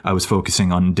way. I was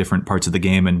focusing on different parts of the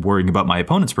game and worrying about my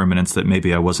opponent's permanence that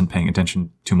maybe I wasn't paying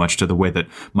attention too much to the way that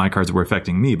my cards were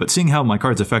affecting me. But seeing how my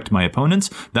cards affect my opponents,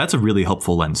 that's a really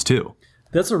helpful lens too.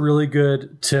 That's a really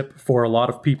good tip for a lot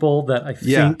of people that I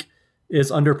think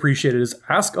is underappreciated, is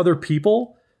ask other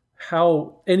people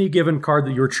how any given card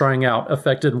that you were trying out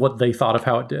affected what they thought of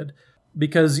how it did.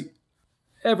 Because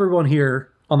everyone here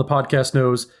on the podcast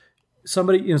knows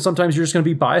somebody, sometimes you're just going to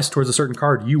be biased towards a certain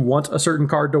card. You want a certain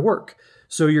card to work.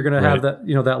 So you're going to have that,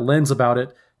 that lens about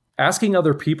it. Asking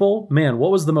other people, man,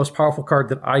 what was the most powerful card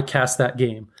that I cast that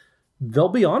game? They'll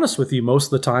be honest with you most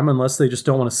of the time, unless they just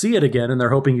don't want to see it again and they're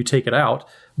hoping you take it out.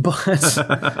 But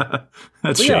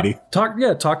that's shady. Talk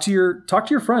to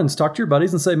your friends, talk to your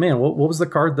buddies, and say, man, what was the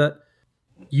card that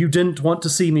you didn't want to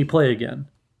see me play again?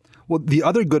 Well, the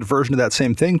other good version of that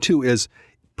same thing too is,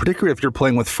 particularly if you're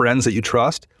playing with friends that you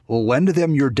trust, lend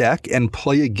them your deck and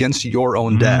play against your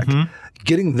own deck.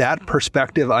 Getting that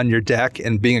perspective on your deck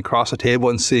and being across the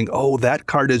table and seeing, oh, that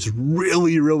card is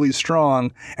really, really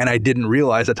strong, and I didn't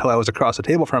realize it until I was across the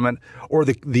table from it. Or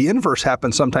the inverse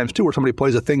happens sometimes too, where somebody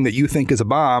plays a thing that you think is a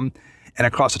bomb, and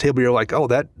across the table you're like, oh,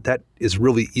 that is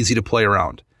really easy to play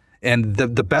around. And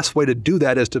the best way to do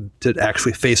that is to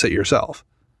actually face it yourself.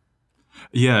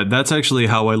 Yeah, that's actually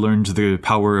how I learned the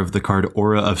power of the card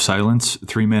Aura of Silence,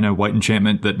 3-mana white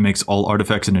enchantment that makes all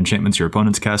artifacts and enchantments your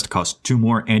opponents cast cost 2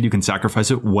 more, and you can sacrifice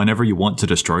it whenever you want to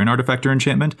destroy an artifact or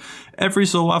enchantment. Every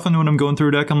so often when I'm going through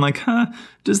a deck, I'm like,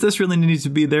 does this really need to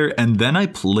be there? And then I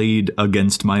played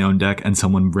against my own deck and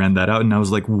someone ran that out, and I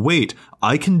was like, wait,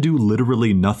 I can do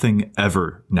literally nothing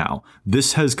ever now.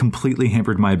 This has completely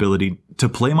hampered my ability to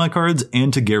play my cards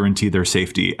and to guarantee their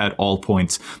safety at all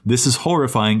points. This is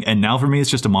horrifying, and now for me it's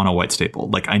just a mono white staple.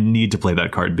 Like, I need to play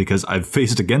that card because I've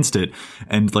faced against it,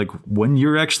 and like, when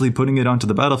you're actually putting it onto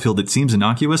the battlefield, it seems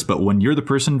innocuous, but when you're the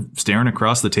person staring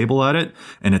across the table at it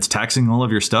and it's taxing all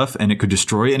of your stuff and it could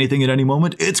destroy anything at any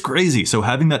moment, it's crazy. So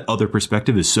having that other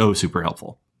perspective is so super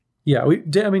helpful. Yeah,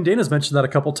 Dana's mentioned that a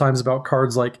couple times about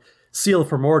cards like Seal of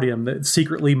Primordium, that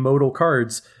secretly modal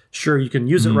cards. Sure, you can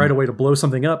use it right away to blow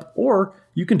something up, or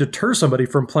you can deter somebody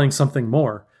from playing something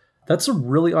more. That's a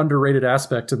really underrated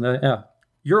aspect. And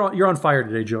you're on fire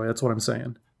today, Joey. That's what I'm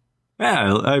saying.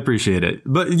 Yeah, I appreciate it.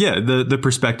 But yeah, the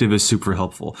perspective is super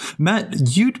helpful.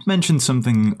 Matt, you'd mentioned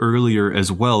something earlier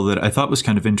as well that I thought was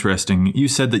kind of interesting. You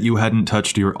said that you hadn't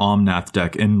touched your Omnath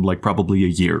deck in like probably a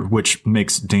year, which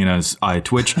makes Dana's eye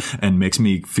twitch and makes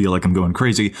me feel like I'm going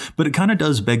crazy. But it kind of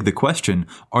does beg the question,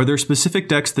 are there specific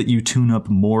decks that you tune up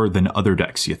more than other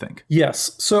decks, you think?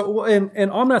 Yes. So, and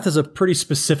Omnath is a pretty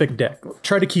specific deck.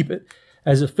 Try to keep it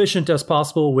as efficient as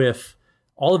possible with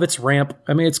all of its ramp.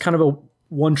 I mean, it's kind of a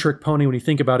one-trick pony when you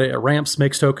think about it. It ramps,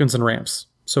 makes tokens, and ramps.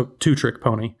 So two-trick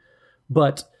pony.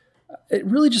 But it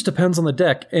really just depends on the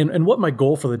deck and what my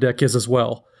goal for the deck is as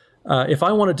well. If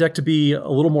I want a deck to be a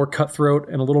little more cutthroat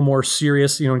and a little more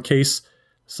serious, in case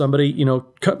somebody,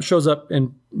 shows up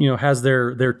and, has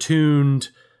their tuned,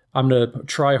 I'm going to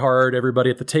try hard, everybody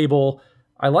at the table.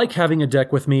 I like having a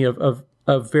deck with me of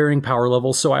varying power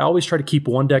levels. So I always try to keep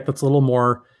one deck that's a little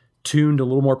more tuned, a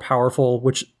little more powerful,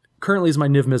 which currently is my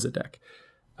Niv Mizzet deck.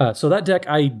 So that deck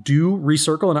I do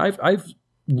recircle, and I've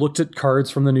looked at cards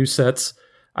from the new sets.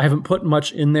 I haven't put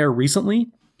much in there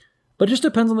recently, but it just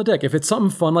depends on the deck. If it's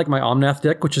something fun like my Omnath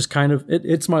deck, which is kind of,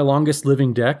 it's my longest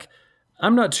living deck,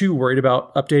 I'm not too worried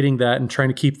about updating that and trying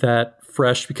to keep that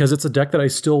fresh because it's a deck that I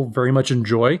still very much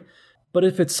enjoy. But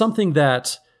if it's something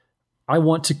that I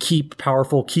want to keep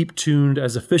powerful, keep tuned,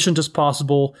 as efficient as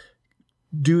possible,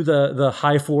 do the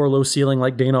high floor, low ceiling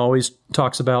like Dana always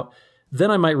talks about, then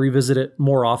I might revisit it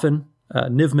more often.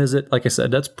 Niv Mizzet, like I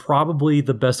said, that's probably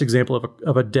the best example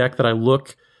of a deck that I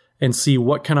look and see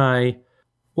what can I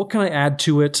add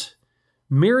to it.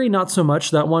 Miri, not so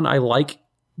much. That one I like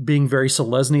being very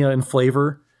Selesnya in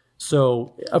flavor.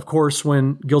 So of course,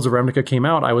 when Guilds of Ravnica came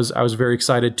out, I was very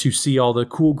excited to see all the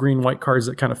cool green-white cards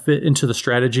that kind of fit into the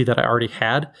strategy that I already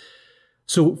had.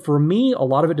 So for me, a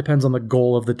lot of it depends on the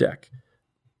goal of the deck.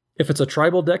 If it's a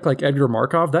tribal deck like Edgar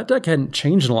Markov, that deck hadn't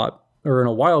changed in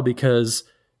a while because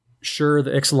sure,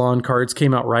 the Ixalan cards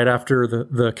came out right after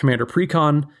the Commander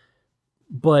Precon.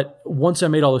 But once I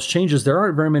made all those changes, there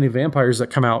aren't very many vampires that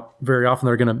come out very often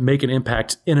that are going to make an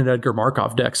impact in an Edgar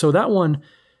Markov deck. So that one,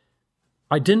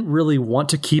 I didn't really want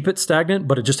to keep it stagnant,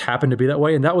 but it just happened to be that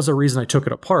way. And that was the reason I took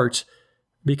it apart,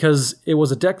 because it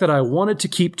was a deck that I wanted to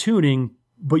keep tuning,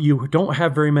 but you don't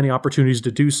have very many opportunities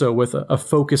to do so with a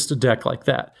focused deck like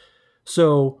that.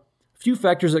 So a few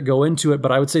factors that go into it,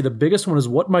 but I would say the biggest one is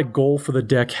what my goal for the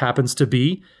deck happens to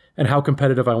be and how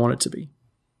competitive I want it to be.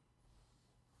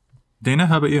 Dana,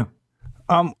 how about you?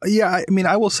 I mean,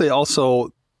 I will say also,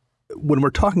 when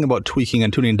we're talking about tweaking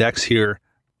and tuning decks here,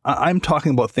 I'm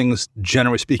talking about things,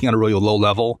 generally speaking, on a really low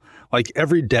level. Like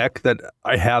every deck that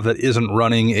I have that isn't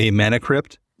running a Mana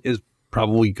Crypt is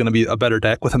probably going to be a better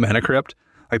deck with a Mana Crypt.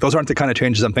 Like those aren't the kind of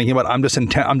changes I'm thinking about. I'm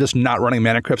just not running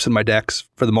Mana Crypts in my decks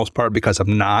for the most part because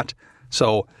I'm not.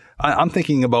 So I'm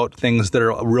thinking about things that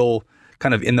are real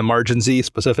kind of in the margins-y,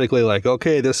 specifically like,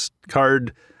 okay, this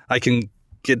card I can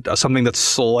get something that's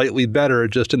slightly better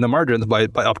just in the margins by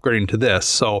upgrading to this.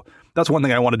 So that's one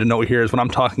thing I wanted to note here is when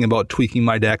I'm talking about tweaking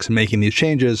my decks and making these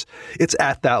changes, it's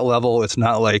at that level. It's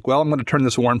not like, well, I'm going to turn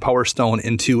this Worn Power Stone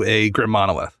into a Grim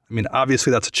Monolith. I mean,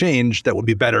 obviously that's a change that would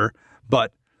be better,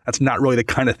 but that's not really the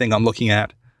kind of thing I'm looking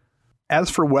at. As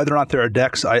for whether or not there are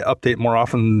decks I update more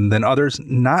often than others,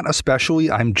 not especially.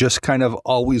 I'm just kind of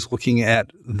always looking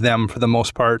at them for the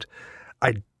most part.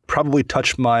 I probably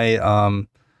touch my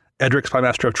Edric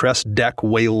Spymaster of Tress deck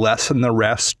way less than the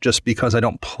rest just because I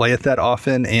don't play it that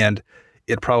often, and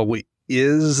it probably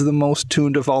is the most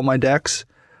tuned of all my decks.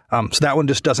 So that one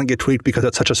just doesn't get tweaked because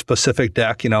it's such a specific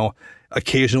deck. You know,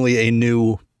 occasionally a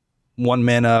new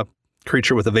 1-mana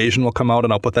creature with evasion will come out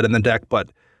and I'll put that in the deck,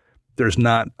 but there's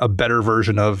not a better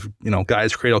version of,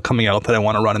 Gaia's Cradle coming out that I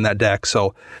want to run in that deck.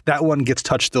 So that one gets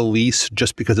touched the least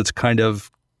just because it's kind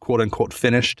of quote unquote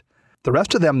finished. The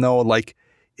rest of them though, like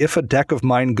if a deck of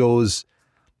mine goes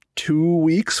 2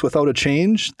 weeks without a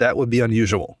change, that would be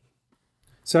unusual.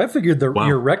 So I figured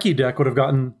your Reki deck would have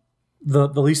gotten the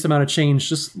least amount of change.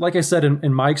 Just like I said,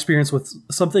 in my experience with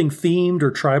something themed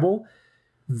or tribal,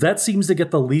 that seems to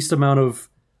get the least amount of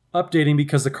updating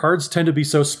because the cards tend to be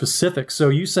so specific. So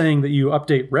you saying that you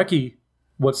update Reki,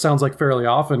 what sounds like fairly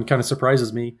often, kind of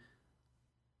surprises me.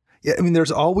 Yeah, I mean,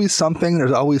 there's always something.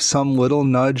 There's always some little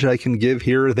nudge I can give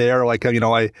here or there. Like,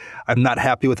 I'm not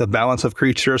happy with the balance of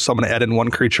creatures, so I'm going to add in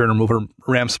one creature and remove a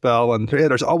ramp spell. And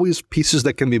there's always pieces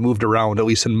that can be moved around, at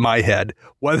least in my head.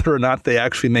 Whether or not they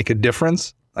actually make a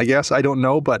difference, I guess, I don't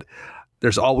know. But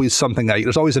there's always something.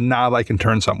 There's always a knob I can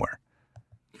turn somewhere.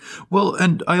 Well,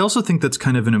 and I also think that's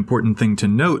kind of an important thing to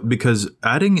note because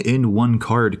adding in one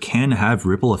card can have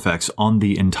ripple effects on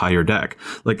the entire deck.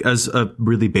 Like as a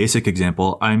really basic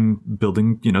example, I'm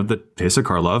building, the Teysa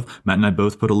Karlov. Matt and I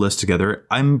both put a list together.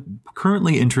 I'm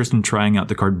currently interested in trying out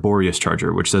the card Boreas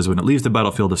Charger, which says when it leaves the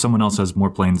battlefield, if someone else has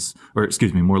more lands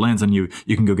than you,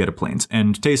 you can go get a plains.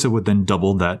 And Teysa would then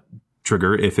double that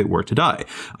trigger if it were to die.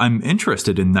 I'm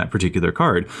interested in that particular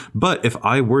card, but if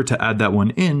I were to add that one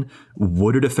in,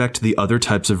 would it affect the other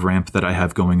types of ramp that I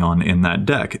have going on in that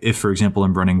deck? If, for example,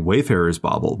 I'm running Wayfarer's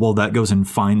Bauble, well, that goes and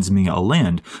finds me a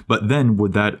land, but then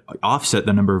would that offset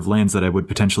the number of lands that I would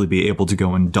potentially be able to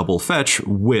go and double fetch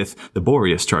with the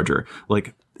Boreas Charger?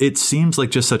 Like, it seems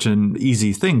like just such an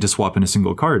easy thing to swap in a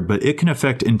single card, but it can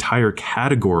affect entire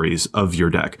categories of your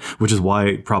deck, which is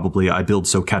why probably I build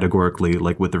so categorically,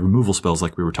 like with the removal spells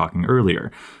like we were talking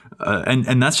earlier.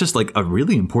 And that's just like a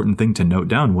really important thing to note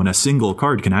down when a single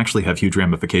card can actually have huge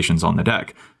ramifications on the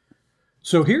deck.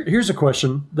 So here's a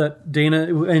question that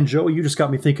Dana and Joe, you just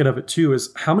got me thinking of it too,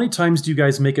 is how many times do you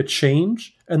guys make a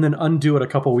change and then undo it a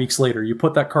couple weeks later? You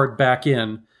put that card back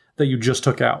in that you just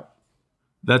took out.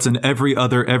 That's an every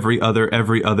other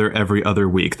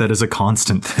week. That is a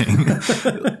constant thing.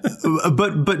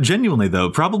 But genuinely though,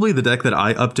 probably the deck that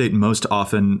I update most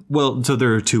often, well, so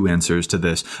there are two answers to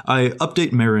this. I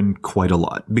update Meren quite a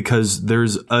lot because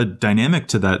there's a dynamic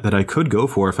to that I could go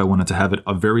for if I wanted to have it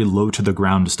a very low to the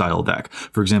ground style deck.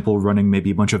 For example, running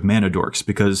maybe a bunch of Mana Dorks,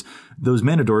 because those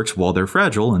Mana Dorks, while they're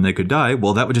fragile and they could die,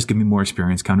 well, that would just give me more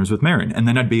experience counters with Meren. And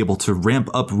then I'd be able to ramp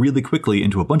up really quickly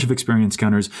into a bunch of experience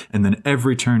counters, and then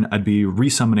every turn I'd be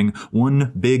resummoning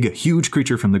one big, huge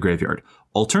creature from the graveyard.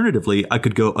 Alternatively, I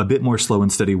could go a bit more slow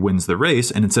and steady wins the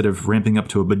race, and instead of ramping up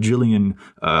to a bajillion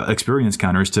experience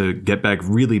counters to get back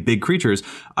really big creatures,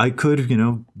 I could,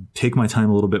 take my time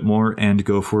a little bit more and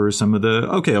go for some of the,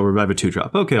 okay, I'll revive a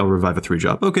 2-drop. Okay, I'll revive a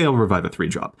 3-drop. Okay, I'll revive a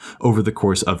 3-drop over the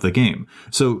course of the game.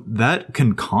 So that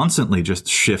can constantly just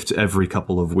shift every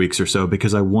couple of weeks or so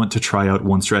because I want to try out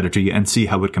one strategy and see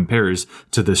how it compares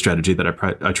to the strategy that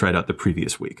I tried out the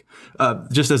previous week.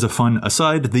 Just as a fun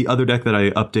aside, the other deck that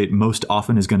I update most often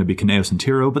often is going to be Kineos and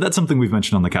Tiro, but that's something we've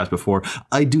mentioned on the cast before.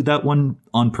 I do that one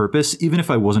on purpose, even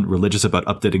if I wasn't religious about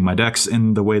updating my decks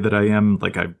in the way that I am.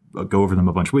 Like, I go over them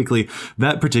a bunch weekly.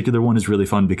 That particular one is really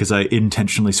fun because I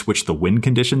intentionally switch the win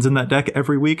conditions in that deck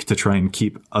every week to try and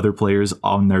keep other players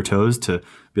on their toes, to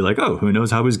be like, oh, who knows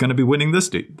how he's going to be winning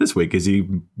this week? Is he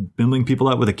milling people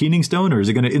out with a Keening Stone, or is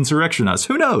he going to insurrection us?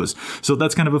 Who knows? So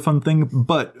that's kind of a fun thing.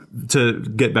 But to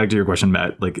get back to your question,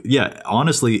 Matt, like, yeah,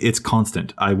 honestly, it's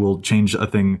constant. I will change a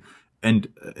thing and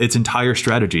its entire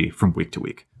strategy from week to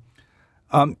week.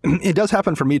 It does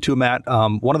happen for me too, Matt.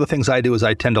 One of the things I do is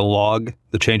I tend to log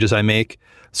the changes I make.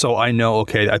 So I know,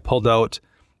 okay, I pulled out,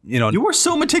 You are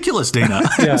so meticulous, Dana.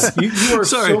 Yeah, you are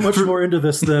so much more into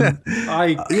this than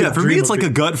I. Yeah, for me, it's like a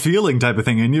gut feeling type of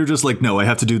thing, and you're just like, no, I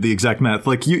have to do the exact math.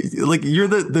 Like you're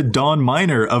the Don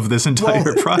Miner of this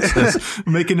entire process,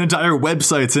 making entire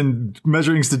websites and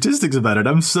measuring statistics about it.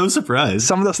 I'm so surprised.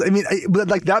 Some of those, but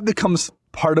like that becomes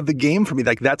part of the game for me.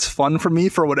 Like, that's fun for me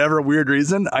for whatever weird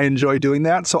reason. I enjoy doing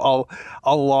that. So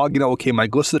I'll log, okay, my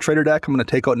Glyphs of the Trader deck, I'm going to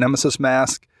take out Nemesis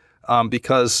Mask.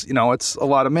 Because, it's a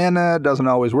lot of mana, it doesn't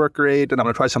always work great, and I'm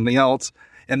going to try something else.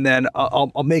 And then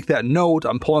I'll make that note.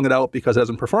 I'm pulling it out because it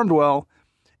hasn't performed well.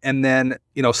 And then,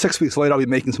 6 weeks later, I'll be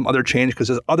making some other change because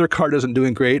this other card isn't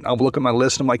doing great. I'll look at my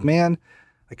list and I'm like, man,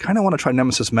 I kind of want to try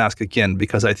Nemesis Mask again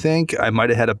because I think I might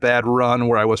have had a bad run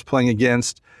where I was playing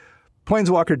against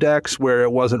Planeswalker decks where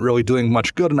it wasn't really doing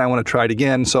much good, and I want to try it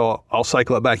again. So I'll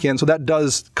cycle it back in. So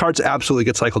cards absolutely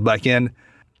get cycled back in.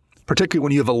 Particularly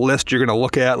when you have a list you're going to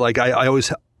look at. Like I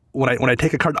always, when I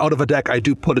take a card out of a deck, I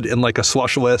do put it in like a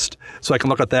slush list so I can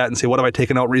look at that and say, what have I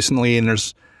taken out recently? And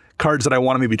there's cards that I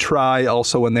want to maybe try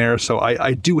also in there. So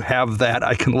I do have that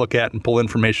I can look at and pull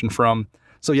information from.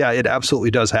 So yeah, it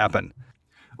absolutely does happen.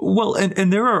 Well,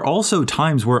 and there are also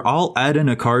times where I'll add in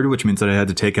a card, which means that I had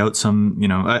to take out some,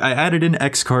 I added in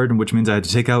X card, which means I had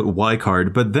to take out Y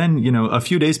card. But then, a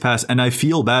few days pass and I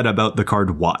feel bad about the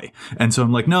card Y. And so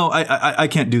I'm like, no, I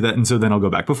can't do that. And so then I'll go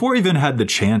back. Before I even had the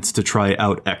chance to try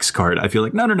out X card, I feel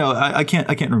like, no, I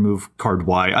can't remove card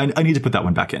Y. I need to put that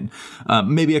one back in.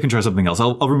 Maybe I can try something else.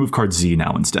 I'll remove card Z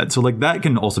now instead. So like that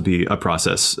can also be a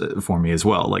process for me as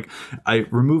well. Like I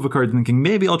remove a card thinking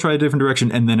maybe I'll try a different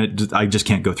direction, and then I just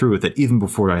can't go through with it even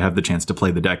before I have the chance to play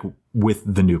the deck with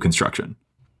the new construction.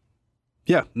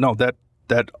 Yeah, no, that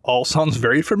all sounds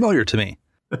very familiar to me.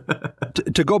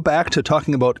 To go back to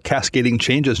talking about cascading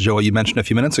changes, Joey, you mentioned a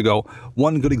few minutes ago,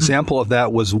 one good example of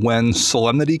that was when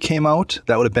Solemnity came out.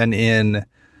 That would have been it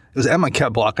was Emma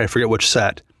Cat Block, I forget which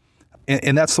set.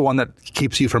 And that's the one that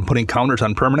keeps you from putting counters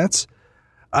on permanents.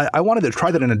 I wanted to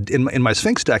try that in my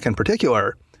Sphinx deck in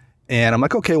particular. And I'm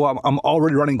like, okay, well, I'm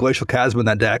already running Glacial Chasm in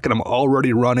that deck, and I'm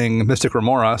already running Mystic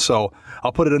Remora, so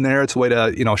I'll put it in there. It's a way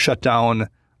to, shut down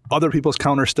other people's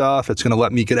counter stuff. It's going to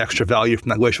let me get extra value from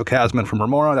that Glacial Chasm and from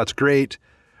Remora. That's great.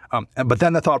 But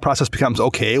then the thought process becomes,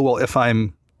 okay, well, if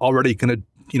I'm already going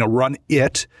to, run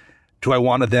it, do I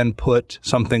want to then put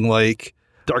something like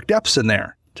Dark Depths in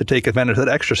there to take advantage of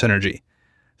that extra synergy?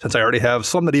 Since I already have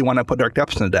Solemnity, why not put Dark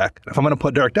Depths in the deck? If I'm going to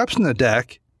put Dark Depths in the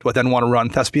deck, do I then want to run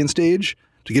Thespian Stage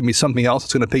to give me something else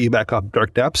that's going to piggyback off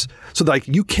Dark Depths? So like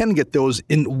you can get those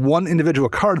in one individual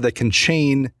card that can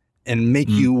chain and make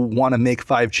you want to make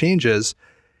 5 changes.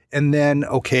 And then,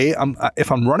 okay,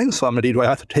 if I'm running Solemnity, do I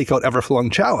have to take out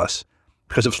Everflowing Chalice?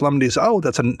 Because if Solemnity is,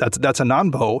 that's a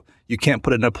non-bow, you can't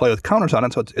put it into play with counters on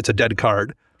it, so it's a dead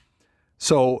card.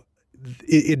 So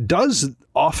it does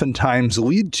oftentimes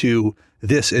lead to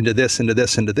this into this into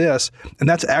this into this. And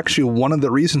that's actually one of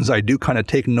the reasons I do kind of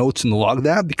take notes and log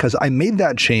that, because I made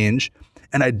that change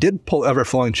and I did pull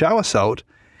Everflowing Chalice out.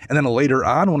 And then later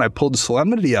on, when I pulled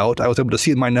Solemnity out, I was able to see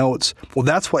in my notes, well,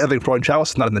 that's why Everflowing Chalice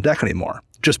is not in the deck anymore,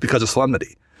 just because of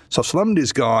Solemnity. So if Solemnity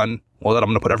is gone, well, then I'm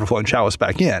going to put Everflowing Chalice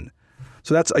back in.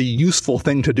 So that's a useful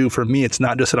thing to do for me. It's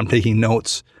not just that I'm taking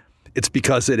notes. It's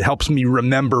because it helps me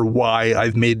remember why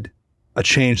I've made a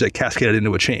change that cascaded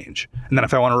into a change. And then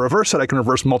if I want to reverse it, I can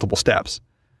reverse multiple steps.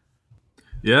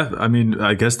 Yeah, I mean,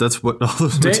 I guess that's what all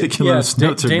those meticulous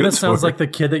notes are Dana good sounds for. like the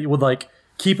kid that would like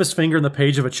keep his finger in the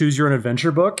page of a Choose Your Own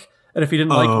Adventure book. And if he didn't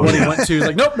like what he went to, he's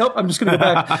like, nope, I'm just going to go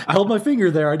back. Held my finger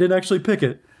there. I didn't actually pick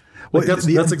it. Like that's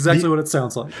exactly what it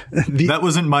sounds like. That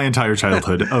wasn't my entire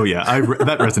childhood. Oh yeah,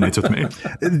 that resonates with me.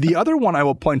 The other one I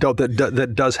will point out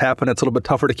that does happen, it's a little bit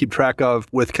tougher to keep track of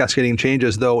with cascading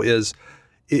changes, though, is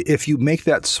if you make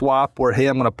that swap where, hey,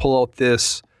 I'm going to pull out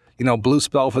this, blue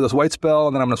spell for this white spell,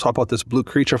 and then I'm going to swap out this blue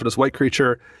creature for this white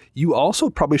creature, you also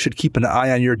probably should keep an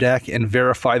eye on your deck and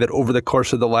verify that over the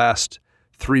course of the last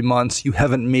 3 months, you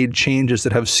haven't made changes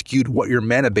that have skewed what your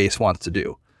mana base wants to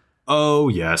do. Oh,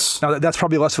 yes. Now, that's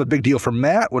probably less of a big deal for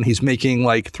Matt when he's making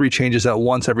like 3 changes at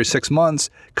once every 6 months,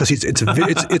 because it's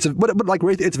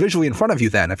visually in front of you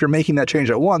then. If you're making that change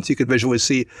at once, you could visually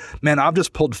see, man, I've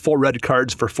just pulled 4 red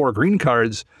cards for 4 green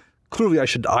cards. Clearly, I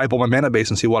should eyeball my mana base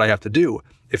and see what I have to do.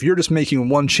 If you're just making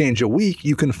 1 change a week,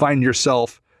 you can find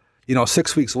yourself,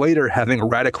 6 weeks later having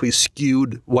radically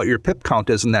skewed what your pip count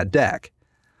is in that deck.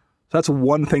 So that's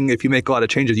one thing, if you make a lot of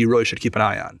changes, you really should keep an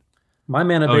eye on. My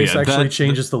mana base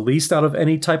changes the least out of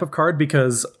any type of card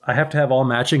because I have to have all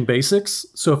matching basics.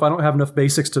 So if I don't have enough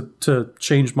basics to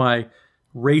change my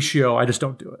ratio, I just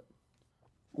don't do it.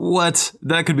 What?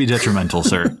 That could be detrimental,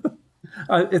 sir.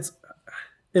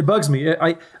 It bugs me.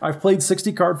 I've played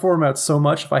 60 card formats so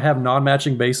much. If I have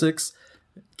non-matching basics,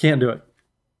 can't do it.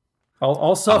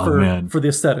 I'll suffer for the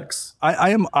aesthetics. I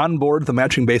am on board the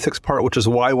matching basics part, which is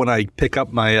why when I pick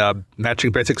up my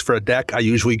matching basics for a deck, I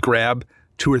usually grab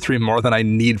 2 or 3 more than I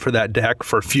need for that deck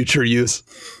for future use.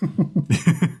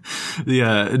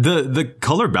 Yeah, the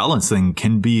color balance thing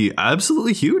can be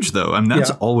absolutely huge, though. I mean, that's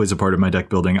always a part of my deck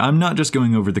building. I'm not just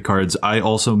going over the cards. I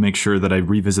also make sure that I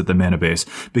revisit the mana base,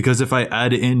 because if I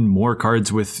add in more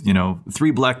cards with,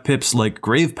 3 black pips like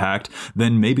Grave Pact,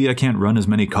 then maybe I can't run as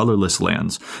many colorless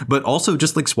lands. But also,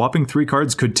 just like swapping 3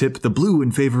 cards could tip the blue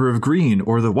in favor of green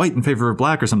or the white in favor of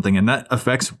black or something, and that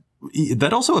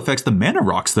also affects the mana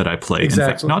rocks that I play. Exactly.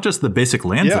 In fact, not just the basic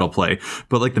lands that I'll play,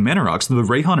 but like the mana rocks. The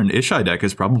Rayhan and Ishai deck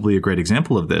is probably a great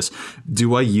example of this.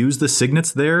 Do I use the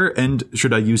signets there? And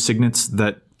should I use signets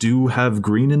that do have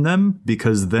green in them?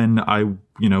 Because then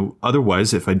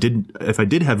otherwise, if I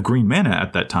did have green mana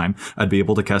at that time, I'd be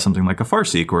able to cast something like a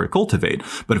Farseek or a Cultivate.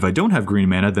 But if I don't have green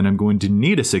mana, then I'm going to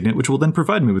need a signet, which will then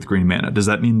provide me with green mana. Does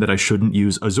that mean that I shouldn't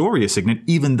use Azorius Signet,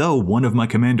 even though one of my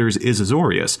commanders is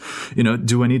Azorius?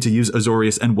 Do I need to use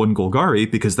Azorius and 1 Golgari,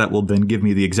 because that will then give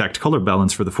me the exact color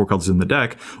balance for the 4 colors in the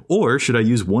deck? Or should I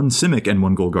use 1 Simic and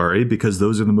 1 Golgari, because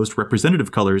those are the most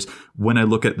representative colors when I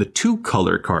look at the 2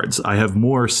 color cards? I have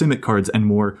more Simic cards and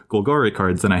more Golgari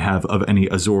cards than I have of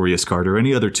any Azorius card or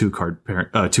any other 2 color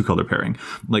pairing.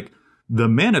 Like, the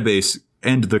mana base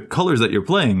and the colors that you're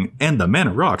playing and the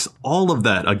mana rocks, all of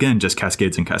that, again, just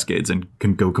cascades and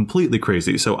can go completely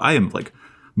crazy. So I am like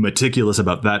meticulous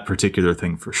about that particular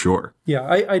thing for sure. Yeah,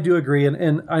 I do agree.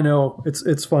 And I know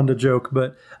it's fun to joke,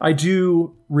 but I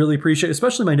do really appreciate,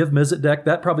 especially my Niv Mizzet deck,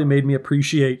 that probably made me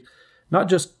appreciate not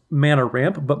just mana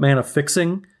ramp, but mana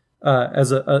fixing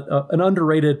as an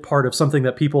underrated part of something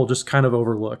that people just kind of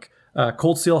overlook.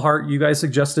 Cold Steel Heart, you guys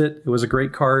suggested it. It was a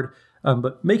great card.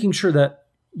 But making sure that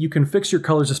you can fix your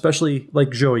colors, especially like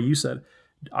Joey, you said,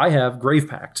 I have Grave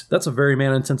Pact. That's a very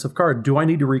mana intensive card. Do I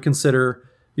need to reconsider,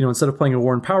 instead of playing a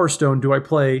Worn Power Stone, do I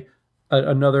play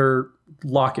another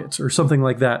Locket or something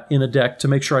like that in a deck to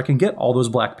make sure I can get all those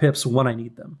black pips when I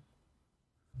need them?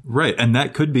 Right. And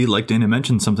that could be, like Dana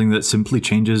mentioned, something that simply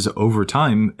changes over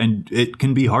time. And it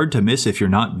can be hard to miss if you're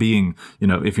not being,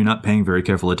 if you're not paying very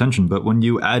careful attention. But when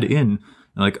you add in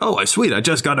like, oh, sweet, I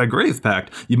just got a Grave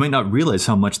Pact, you might not realize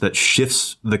how much that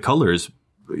shifts the colors,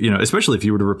 especially if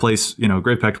you were to replace,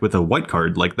 Grave Pact with a white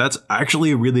card. Like, that's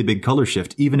actually a really big color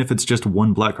shift. Even if it's just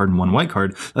 1 black card and 1 white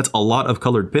card, that's a lot of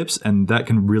colored pips. And that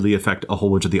can really affect a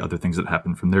whole bunch of the other things that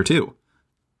happen from there, too.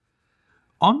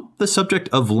 On the subject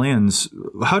of lands,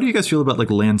 how do you guys feel about like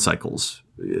land cycles?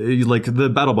 Like the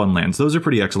Battle Bond lands, those are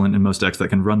pretty excellent in most decks that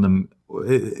can run them.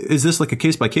 Is this like a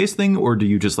case by case thing, or do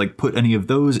you just like put any of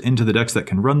those into the decks that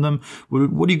can run them?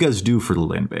 What do you guys do for the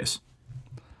land base?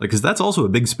 Like, because that's also a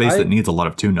big space that needs a lot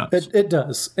of tune-ups. It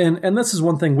does, and this is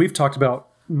one thing we've talked about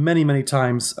many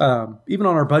times. Even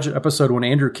on our budget episode when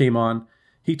Andrew came on,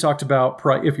 he talked about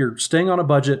if you're staying on a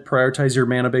budget, prioritize your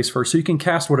mana base first, so you can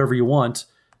cast whatever you want.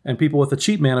 And people with a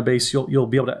cheap mana base, you'll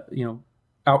be able to,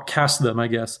 outcast them, I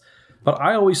guess. But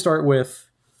I always start with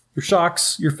your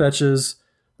shocks, your fetches,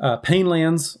 pain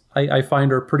lands. I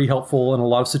find are pretty helpful in a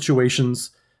lot of situations.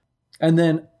 And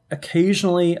then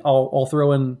occasionally I'll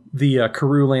throw in the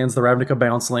Karoo lands, the Ravnica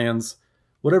bounce lands,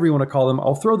 whatever you want to call them.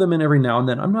 I'll throw them in every now and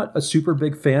then. I'm not a super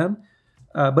big fan,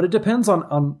 but it depends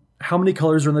on how many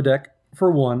colors are in the deck.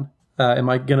 For one, am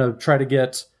I going to try to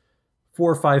get 4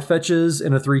 or 5 fetches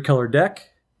in a 3-color deck?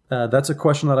 That's a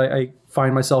question that I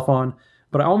find myself on.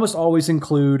 But I almost always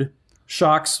include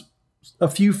shocks, a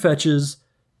few fetches,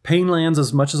 pain lands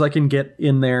as much as I can get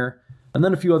in there, and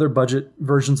then a few other budget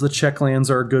versions. The check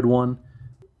lands are a good one,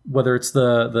 whether it's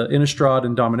the Innistrad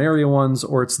and Dominaria ones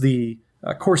or it's the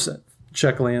Corset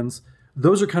check lands.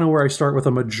 Those are kind of where I start with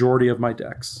a majority of my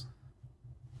decks.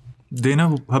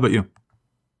 Dana, how about you?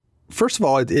 First of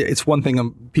all, it's one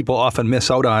thing people often miss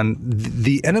out on.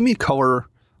 The enemy color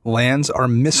lands are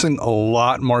missing a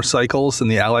lot more cycles than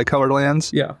the ally color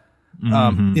lands. Yeah.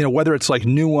 Whether it's like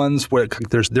new ones where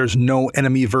there's no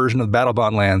enemy version of Battle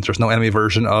Bond lands, there's no enemy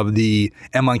version of the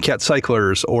Amonkhet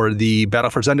Cyclers or the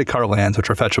Battle for Zendikar lands, which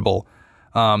are fetchable.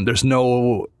 There's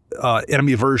no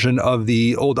enemy version of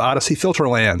the old Odyssey filter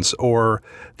lands or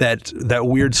that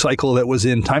weird cycle that was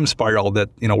in Time Spiral that,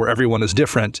 where everyone is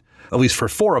different, at least for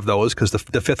 4 of those, because the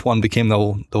 5th one became the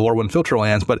Lorwyn filter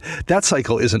lands, but that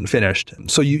cycle isn't finished.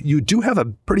 So you do have a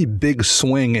pretty big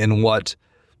swing in what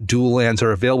dual lands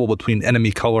are available between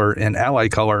enemy color and ally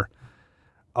color.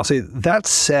 I'll say that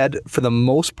said, for the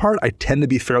most part, I tend to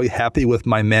be fairly happy with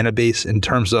my mana base in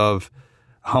terms of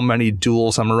how many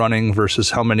duels I'm running versus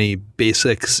how many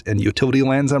basics and utility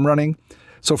lands I'm running.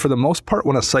 So for the most part,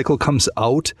 when a cycle comes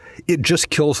out, it just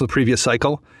kills the previous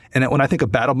cycle. And when I think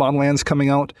of Battle Bond lands coming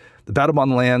out, the Battle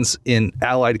Bond lands in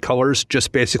allied colors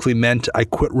just basically meant I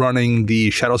quit running the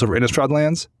Shadows over Innistrad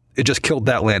lands. It just killed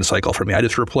that land cycle for me. I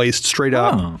just replaced straight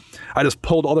up. Oh. I just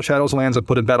pulled all the Shadows lands and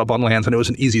put in Battle Bond lands, and it was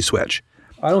an easy switch.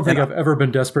 I don't think I've ever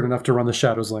been desperate enough to run the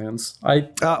Shadows lands. I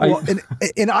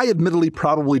admittedly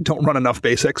probably don't run enough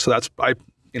basics, so I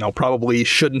probably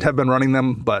shouldn't have been running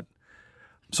them. But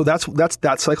so that's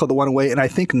that cycle that went away. And I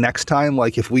think next time,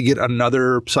 like if we get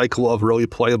another cycle of really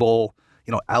playable,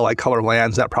 ally color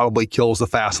lands, that probably kills the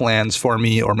fast lands for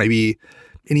me, or maybe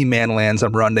any man lands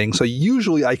I'm running. So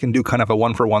usually I can do kind of a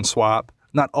 1-for-1 swap.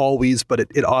 Not always, but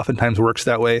it oftentimes works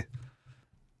that way.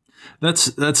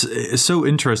 That's so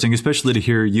interesting, especially to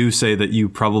hear you say that you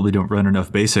probably don't run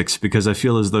enough basics, because I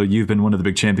feel as though you've been one of the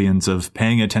big champions of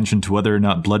paying attention to whether or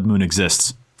not Blood Moon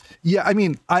exists. Yeah, I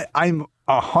mean, I'm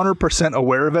 100%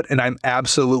 aware of it, and I'm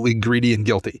absolutely greedy and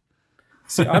guilty.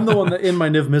 See, I'm the one that in my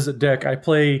Niv Mizzet deck, I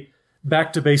play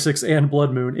back to basics and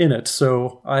Blood Moon in it,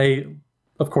 so I,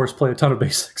 of course, play a ton of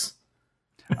basics.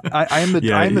 I'm the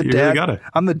dad. Really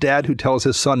I'm the dad who tells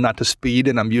his son not to speed,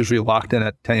 and I'm usually locked in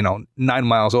at 9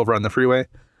 miles over on the freeway.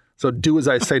 So do as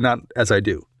I say, not as I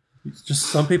do. Just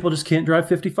some people just can't drive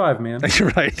 55, man.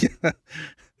 You're right.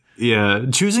 Yeah,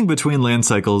 choosing between land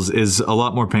cycles is a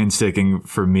lot more painstaking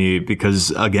for me because,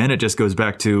 again, it just goes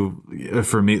back to,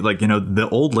 for me, the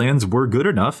old lands were good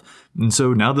enough. And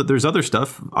so now that there's other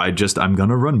stuff, I'm going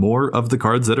to run more of the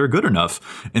cards that are good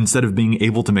enough instead of being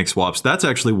able to make swaps. That's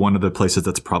actually one of the places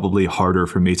that's probably harder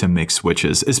for me to make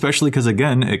switches, especially because,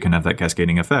 again, it can have that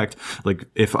cascading effect. Like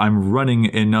if I'm running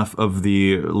enough of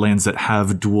the lands that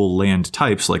have dual land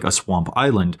types, like a Swamp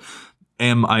Island,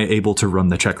 am I able to run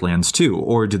the check lands too?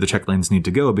 Or do the check lands need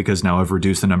to go because now I've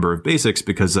reduced the number of basics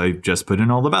because I just put in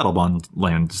all the Battle Bond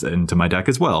lands into my deck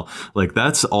as well? Like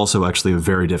that's also actually a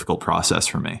very difficult process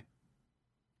for me.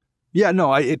 Yeah,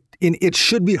 no, it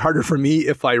should be harder for me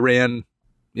if I ran,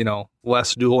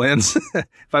 less dual lands.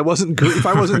 if I wasn't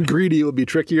greedy, it would be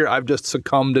trickier. I've just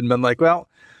succumbed and been like, well,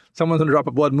 someone's going to drop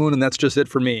a Blood Moon and that's just it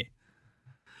for me.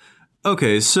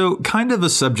 Okay, so kind of a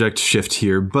subject shift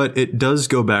here, but it does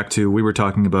go back to, we were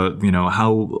talking about,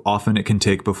 how often it can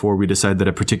take before we decide that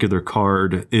a particular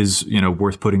card is,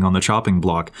 worth putting on the chopping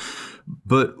block.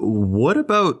 But what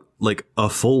about like a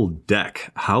full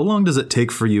deck? How long does it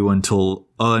take for you until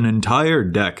an entire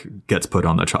deck gets put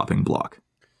on the chopping block?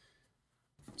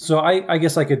 So I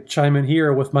guess I could chime in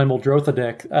here with my Muldrotha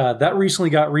deck. That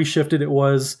recently got reshifted. It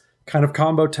was kind of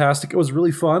combo-tastic. It was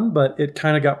really fun, but it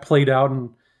kind of got played out, and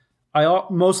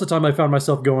most of the time I found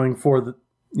myself going for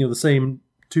the same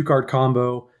 2-card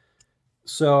combo.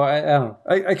 So I don't know.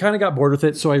 I kind of got bored with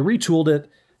it. So I retooled it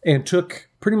and took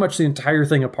pretty much the entire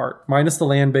thing apart, minus the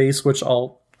land base, which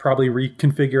I'll probably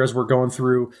reconfigure as we're going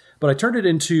through. But I turned it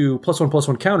into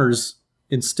 +1/+1 counters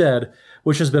instead,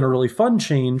 which has been a really fun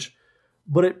change.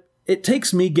 But it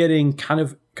takes me getting kind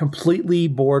of completely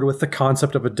bored with the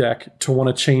concept of a deck to want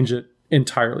to change it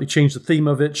entirely, change the theme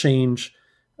of it, change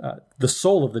the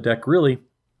soul of the deck, really.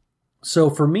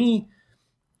 So for me,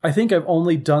 I think I've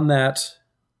only done that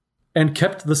and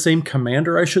kept the same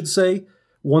commander, I should say,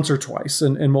 once or twice.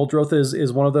 And Muldrotha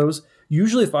is one of those.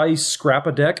 Usually if I scrap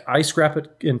a deck, I scrap it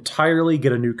entirely,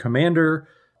 get a new commander,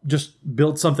 just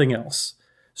build something else.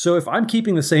 So if I'm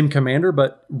keeping the same commander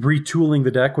but retooling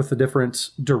the deck with a different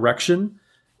direction,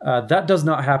 that does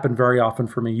not happen very often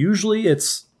for me. Usually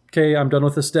it's, okay, I'm done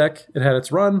with this deck. It had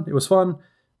its run. It was fun.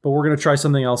 But we're going to try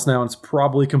something else now, and it's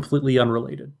probably completely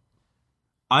unrelated.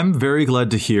 I'm very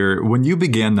glad to hear. When you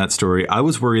began that story, I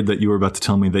was worried that you were about to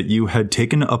tell me that you had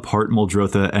taken apart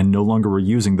Muldrotha and no longer were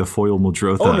using the foil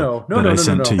Muldrotha that I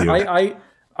sent to you.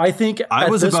 I think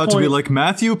I was about to be like,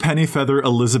 Matthew Pennyfeather,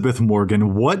 Elizabeth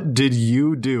Morgan, what did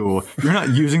you do? You're not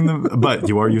using them, but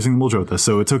you are using the Muldrotha,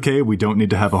 so it's okay. We don't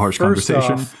need to have a harsh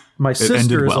conversation. Off, my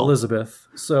sister is Elizabeth,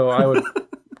 so I would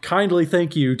kindly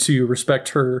thank you to respect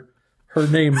her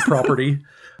name property.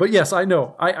 But yes, I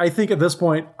know. I think at this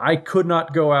point, I could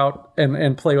not go out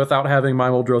and play without having my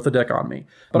Muldrotha deck on me.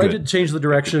 But Good. I did change the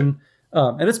direction,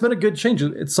 and it's been a good change.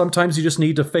 It's sometimes you just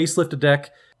need to facelift a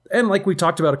deck. And like we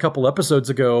talked about a couple episodes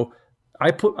ago, I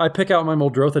pick out my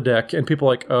Muldrotha deck, and people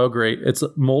are like, oh, great, it's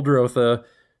Muldrotha,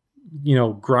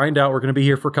 grind out. We're going to be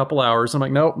here for a couple hours. I'm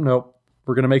like, nope.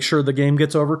 We're going to make sure the game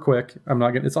gets over quick. I'm not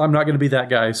going to be that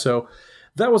guy. So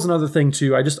that was another thing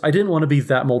too. I didn't want to be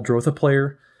that Muldrotha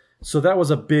player. So that was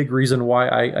a big reason why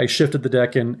I shifted the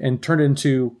deck and turned it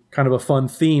into kind of a fun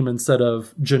theme instead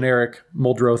of generic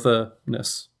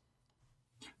Muldrotha-ness.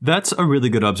 That's a really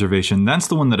good observation. That's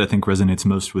the one that I think resonates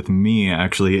most with me,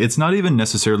 actually. It's not even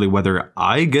necessarily whether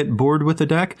I get bored with a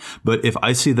deck, but if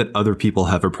I see that other people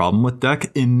have a problem with deck,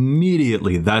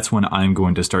 immediately that's when I'm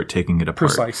going to start taking it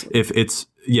apart. Precisely. If it's,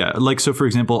 so for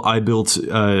example, I built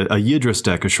a Yidris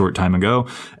deck a short time ago,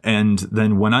 and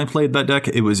then when I played that deck,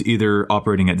 it was either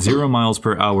operating at 0 miles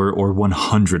per hour or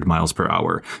 100 miles per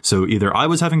hour. So either I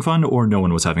was having fun or no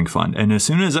one was having fun. And as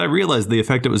soon as I realized the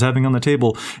effect it was having on the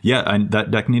table, that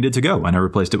deck needed to go, and I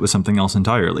replaced it with something else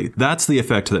entirely. That's the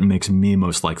effect that makes me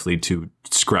most likely to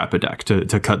scrap a deck, to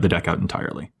cut the deck out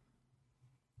entirely.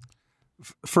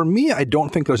 For me, I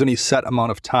don't think there's any set amount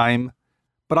of time,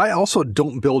 but I also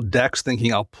don't build decks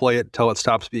thinking I'll play it till it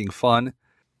stops being fun.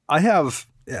 I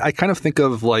kind of think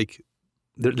of like,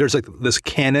 there's like this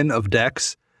canon of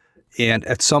decks, and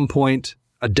at some point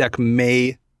a deck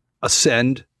may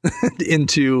ascend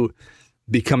into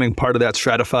becoming part of that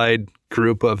stratified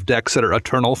group of decks that are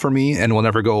eternal for me and will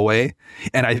never go away.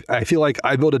 And I feel like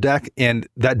I build a deck, and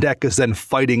that deck is then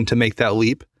fighting to make that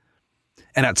leap.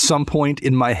 And at some point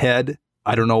in my head,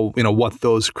 I don't know, what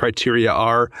those criteria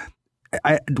are.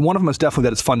 One of them is definitely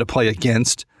that it's fun to play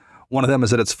against. One of them is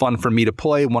that it's fun for me to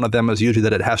play. One of them is usually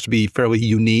that it has to be fairly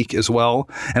unique as well.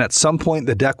 And at some point,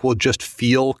 the deck will just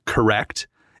feel correct,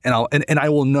 and I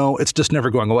will know it's just never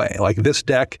going away. Like, this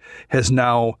deck has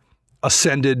now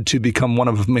ascended to become one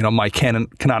of my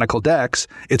canonical decks.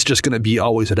 It's just going to be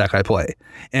always a deck I play.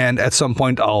 And at some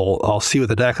point I'll see with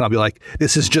the deck and I'll be like,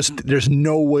 this is just, there's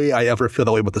no way I ever feel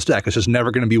that way about this deck. It's just never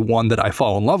going to be one that I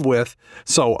fall in love with.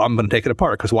 So I'm going to take it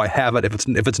apart, because why have it if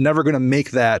it's never going to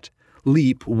make that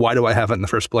leap? Why do I have it in the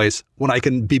first place when I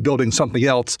can be building something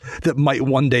else that might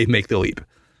one day make the leap?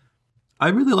 I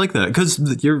really like that,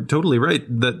 because you're totally right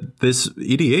that this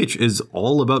EDH is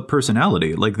all about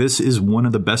personality. Like, this is one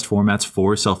of the best formats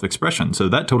for self-expression. So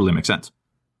that totally makes sense.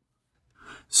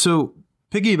 So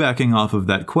piggybacking off of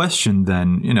that question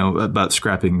then, about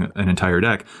scrapping an entire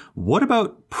deck, what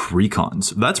about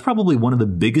precons? That's probably one of the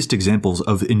biggest examples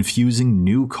of infusing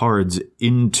new cards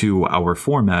into our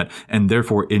format, and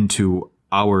therefore into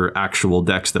our actual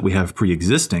decks that we have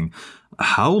pre-existing.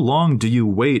 How long do you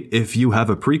wait if you have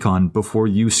a precon before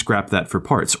you scrap that for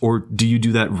parts? Or do you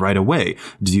do that right away?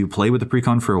 Do you play with the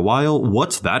precon for a while?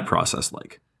 What's that process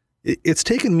like? It's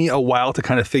taken me a while to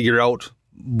kind of figure out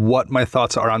what my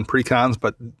thoughts are on precons,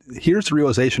 but here's the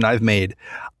realization I've made.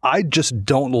 I just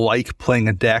don't like playing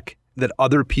a deck that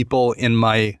other people in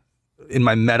my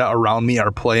meta around me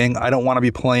are playing. I don't want to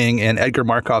be playing an Edgar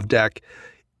Markov deck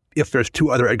if there's 2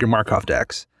 other Edgar Markov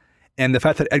decks. And the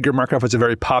fact that Edgar Markov is a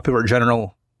very popular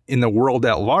general in the world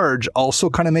at large also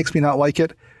kind of makes me not like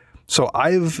it. So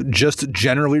I've just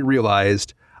generally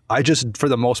realized I just, for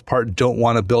the most part, don't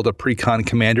want to build a precon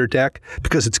commander deck,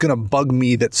 because it's going to bug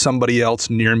me that somebody else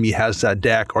near me has that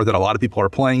deck, or that a lot of people are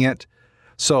playing it.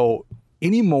 So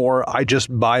anymore, I just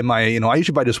buy I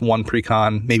usually buy just 1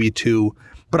 precon, maybe 2,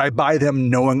 but I buy them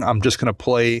knowing I'm just going to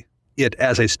play it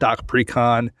as a stock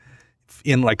precon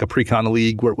in like a precon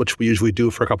league, which we usually do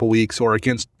for a couple weeks, or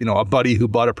against, a buddy who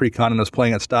bought a precon and is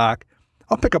playing at stock.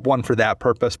 I'll pick up 1 for that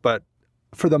purpose, but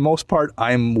for the most part,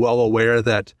 I'm well aware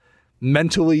that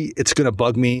mentally it's going to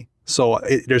bug me. So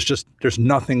there's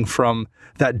nothing from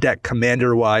that deck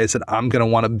commander wise that I'm going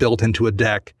to want to build into a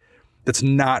deck that's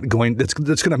going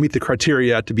to meet the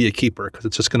criteria to be a keeper, because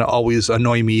it's just going to always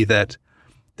annoy me that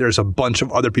there's a bunch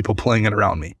of other people playing it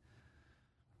around me.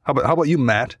 How about you,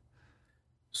 Matt?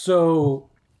 So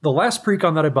the last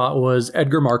precon that I bought was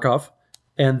Edgar Markov,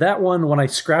 and that one, when I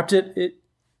scrapped it,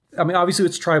 obviously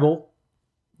it's tribal.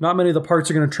 Not many of the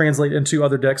parts are going to translate into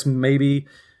other decks, maybe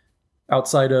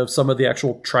outside of some of the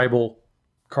actual tribal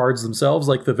cards themselves,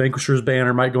 like the Vanquisher's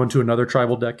Banner might go into another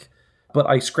tribal deck. But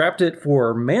I scrapped it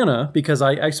for mana because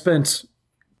I spent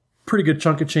pretty good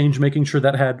chunk of change making sure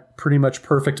that had pretty much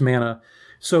perfect mana.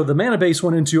 So the mana base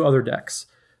went into other decks.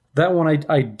 That one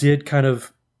I did kind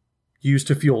of use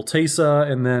to fuel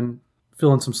Teysa and then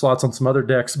fill in some slots on some other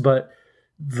decks. But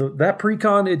that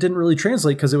precon, it didn't really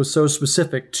translate because it was so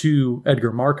specific to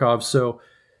Edgar Markov. So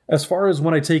As far as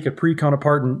when I take a precon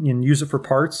apart and use it for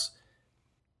parts,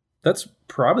 that's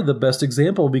probably the best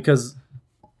example, because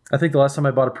I think the last time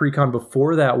I bought a precon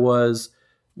before that was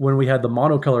when we had the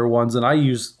monocolor ones, and I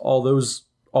used all those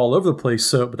all over the place.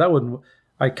 So, but that one,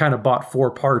 I kind of bought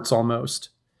 4 parts almost.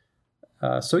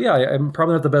 So yeah, I'm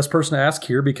probably not the best person to ask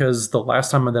here, because the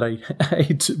last time that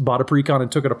I bought a precon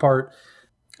and took it apart,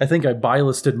 I think I buy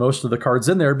listed most of the cards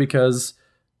in there because,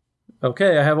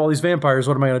 okay, I have all these vampires.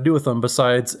 What am I going to do with them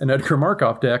besides an Edgar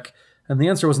Markov deck? And the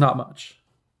answer was not much.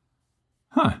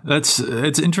 Huh. It's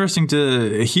interesting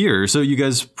to hear. So you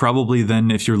guys probably then,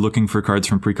 if you're looking for cards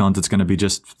from precons, it's going to be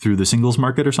just through the singles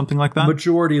market or something like that?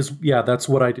 Majority is, yeah, that's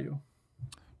what I do.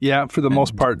 Yeah, for the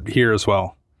most part here as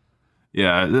well.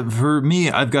 Yeah, for me,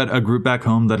 I've got a group back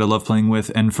home that I love playing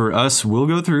with, and for us, we'll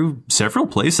go through several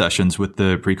play sessions with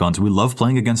the precons. We love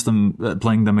playing against them,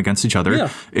 playing them against each other. Yeah.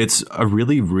 It's a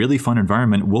really, really fun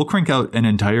environment. We'll crank out an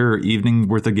entire evening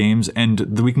worth of games,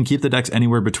 and we can keep the decks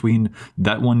anywhere between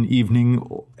that one evening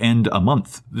and a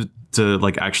month to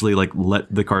actually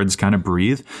let the cards kind of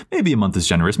breathe. Maybe a month is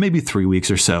generous, maybe 3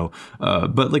 weeks or so.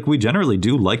 But we generally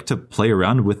do like to play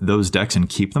around with those decks and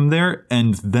keep them there.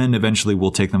 And then eventually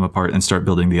we'll take them apart and start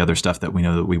building the other stuff that we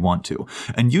know that we want to.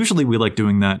 And usually we like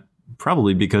doing that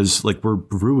probably because we're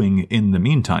brewing in the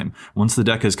meantime. Once the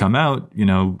deck has come out,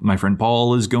 my friend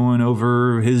Paul is going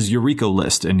over his Eureka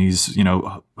list, and he's,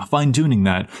 fine tuning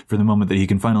that for the moment that he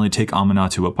can finally take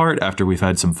Amanatu apart after we've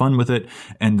had some fun with it.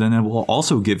 And then it will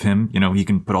also give him, he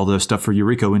can put all the stuff for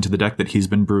Eureka into the deck that he's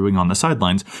been brewing on the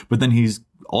sidelines, but then he's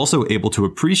also able to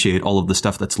appreciate all of the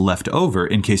stuff that's left over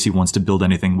in case he wants to build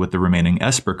anything with the remaining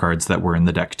Esper cards that were in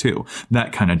the deck too.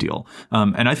 That kind of deal.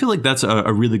 And I feel like that's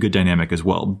a really good dynamic as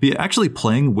well. Actually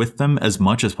playing with them as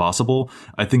much as possible,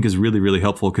 I think, is really, really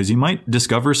helpful, because you might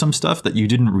discover some stuff that you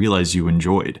didn't realize you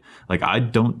enjoyed. I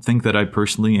don't think that I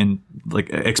personally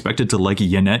expected to like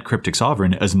Yennett Cryptic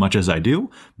Sovereign as much as I do,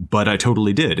 but I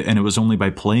totally did. And it was only by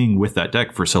playing with that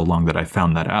deck for so long that I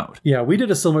found that out. Yeah, we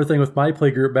did a similar thing with my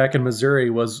play group back in Missouri.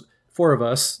 Was 4 of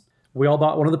us. We all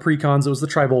bought one of the precons. It was the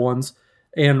tribal ones.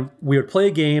 And we would play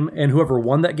a game, and whoever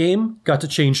won that game got to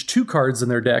change 2 cards in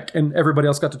their deck, and everybody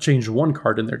else got to change 1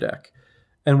 card in their deck.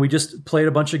 And we just played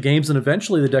a bunch of games, and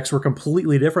eventually the decks were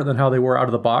completely different than how they were out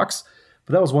of the box.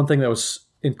 But that was one thing that was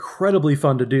incredibly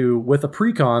fun to do with a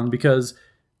precon, because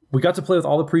we got to play with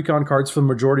all the precon cards for the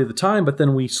majority of the time, but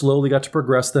then we slowly got to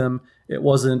progress them. It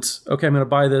wasn't, okay, I'm going to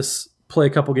buy this, play a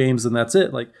couple games, and that's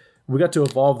it. We got to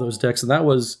evolve those decks, and that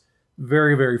was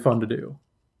very, very fun to do.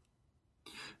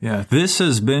 Yeah, this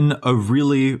has been a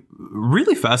really,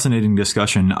 really fascinating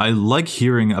discussion. I like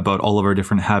hearing about all of our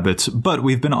different habits, but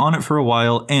we've been on it for a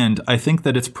while, and I think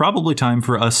that it's probably time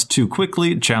for us to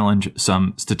quickly challenge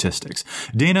some statistics.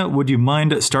 Dana, would you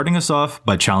mind starting us off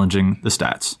by challenging the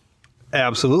stats?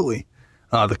 Absolutely.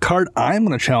 The card I'm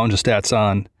going to challenge the stats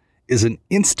on is an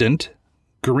instant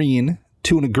green,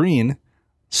 2 and a green,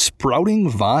 Sprouting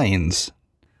Vines.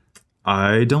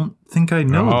 I don't think I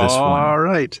know this one. All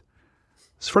right.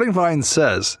 Sprouting Vines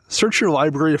says, search your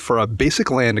library for a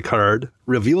basic land card,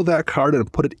 reveal that card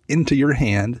and put it into your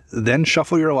hand, then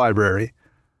shuffle your library.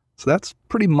 So that's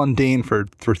pretty mundane for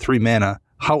 3 mana.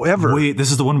 However... Wait, this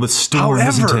is the one with Storm,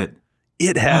 isn't it?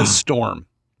 It has Storm.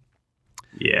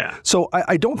 Yeah. So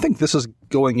I don't think this is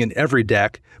going in every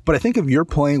deck, but I think if you're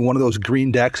playing one of those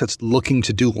green decks that's looking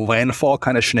to do landfall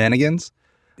kind of shenanigans,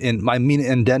 and my Mina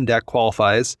and Den deck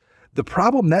qualifies, the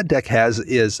problem that deck has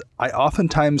is I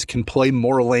oftentimes can play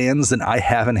more lands than I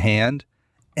have in hand,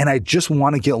 and I just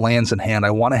want to get lands in hand. I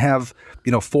want to have,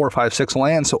 4, 5, 6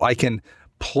 lands so I can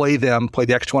play them, play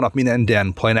the extra one off Mina and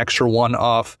Den, play an extra one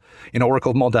off,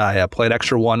 Oracle of Moldiah, play an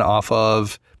extra one off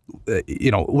of,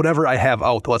 whatever I have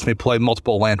out that lets me play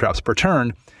multiple land drops per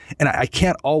turn. And I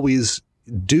can't always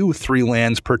do 3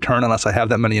 lands per turn unless I have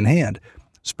that many in hand.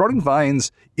 Sprouting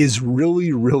Vines is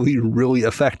really, really, really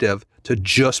effective to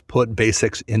just put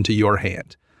basics into your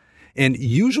hand. And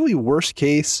usually worst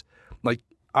case,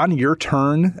 on your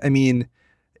turn,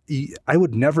 I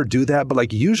would never do that,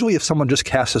 but usually if someone just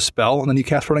casts a spell and then you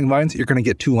cast Sprouting Vines, you're going to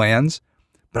get 2 lands.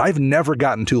 But I've never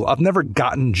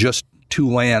gotten just 2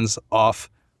 lands off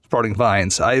Sprouting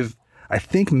Vines. I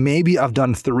think maybe I've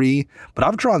done 3, but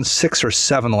I've drawn 6 or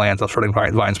 7 lands off Sprouting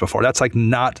Vines before. That's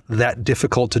not that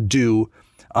difficult to do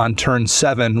on turn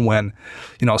 7 when,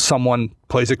 someone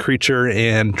plays a creature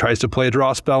and tries to play a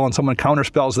draw spell and someone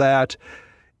counterspells that.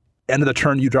 End of the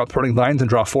turn, you drop Sprouting Vines and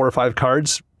draw 4 or 5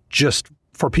 cards just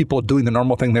for people doing the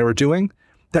normal thing they were doing.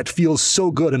 That feels so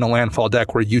good in a landfall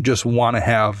deck where you just want to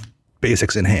have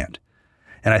basics in hand.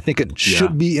 And I think it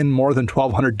should be in more than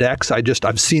 1,200 decks.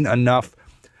 I've seen enough,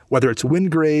 whether it's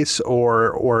Windgrace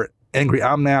or Angry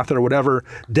Omnath or whatever,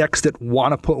 decks that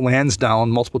want to put lands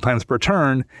down multiple times per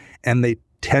turn, and they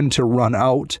tend to run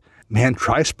out. Man,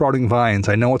 try Sprouting Vines.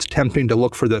 I know it's tempting to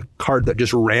look for the card that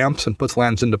just ramps and puts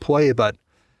lands into play, but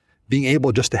being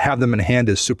able just to have them in hand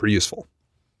is super useful.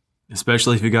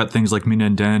 Especially if you got things like Mina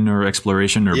and Den or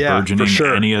Exploration or Burgeoning,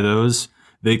 sure. Any of those,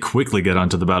 they quickly get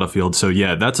onto the battlefield. So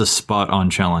yeah, that's a spot-on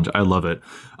challenge. I love it.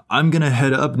 I'm going to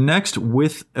head up next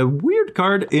with a weird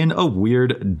card in a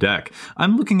weird deck.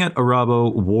 I'm looking at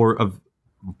Arabo Roar of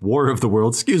the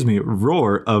World.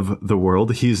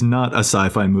 He's not a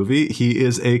sci-fi movie. He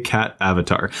is a cat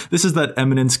avatar. This is that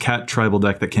Eminence cat tribal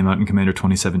deck that came out in Commander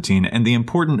 2017. And the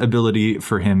important ability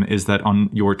for him is that on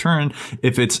your turn,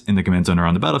 if it's in the command zone or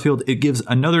on the battlefield, it gives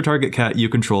another target cat you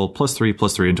control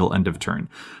 +3/+3 until end of turn.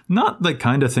 Not the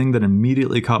kind of thing that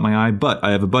immediately caught my eye, but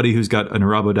I have a buddy who's got an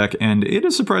Arabo deck, and it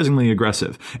is surprisingly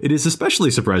aggressive. It is especially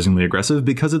surprisingly aggressive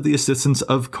because of the assistance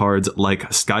of cards like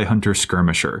Skyhunter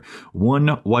Skirmisher. 1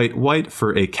 white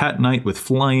for a cat knight with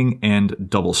flying and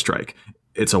double strike.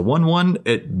 It's a 1/1.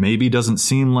 It maybe doesn't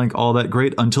seem like all that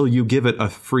great until you give it a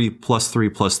free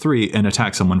 +3/+3 and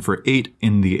attack someone for 8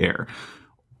 in the air.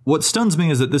 What stuns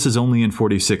me is that this is only in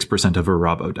 46% of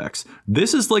Arabo decks.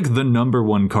 This is like the number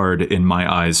one card in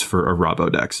my eyes for Arabo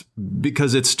decks,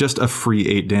 because it's just a free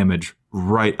 8 damage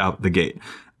right out the gate.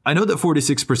 I know that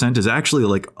 46% is actually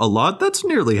like a lot. That's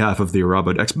nearly half of the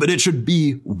Arabo decks, but it should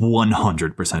be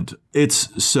 100%. It's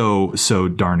so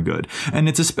darn good. And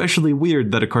it's especially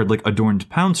weird that a card like Adorned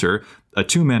Pouncer, a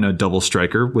 2-mana double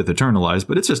striker with Eternalize,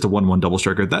 but it's just a 1/1 double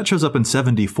striker, that shows up in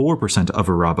 74% of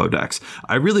Arabo decks.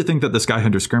 I really think that the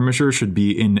Skyhunter Skirmisher should be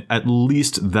in at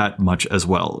least that much as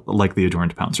well, like the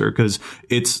Adorned Pouncer, because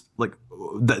it's like,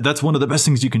 that's one of the best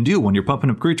things you can do when you're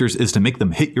pumping up creatures is to make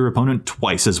them hit your opponent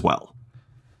twice as well.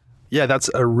 Yeah, that's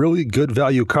a really good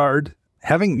value card.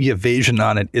 Having the evasion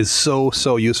on it is so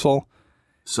useful.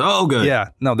 So good. Yeah,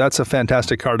 no, that's a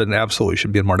fantastic card and absolutely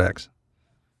should be in more decks.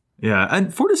 Yeah,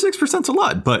 and 46% is a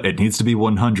lot, but it needs to be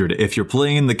 100. If you're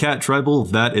playing the cat tribal,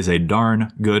 that is a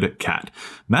darn good cat.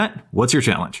 Matt, what's your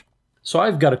challenge? So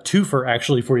I've got a twofer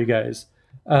actually for you guys.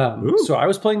 So I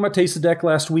was playing my Teysa deck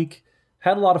last week,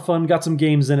 had a lot of fun, got some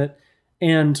games in it,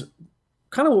 and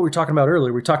kind of what we were talking about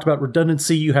earlier. We talked about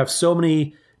redundancy. You have so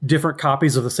many different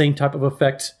copies of the same type of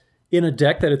effect in a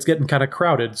deck that it's getting kind of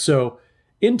crowded. So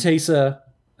in Teysa,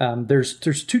 there's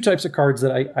 2 types of cards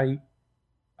that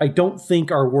I don't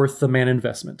think are worth the mana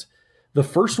investment. The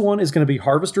first one is going to be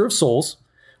Harvester of Souls,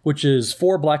 which is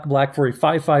 4 black for a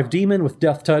 5/5 demon with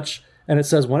Death Touch, and it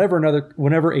says whenever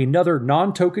another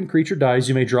non-token creature dies,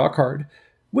 you may draw a card,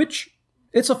 which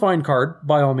it's a fine card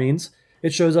by all means.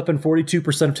 It shows up in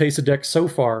 42% of Teysa decks so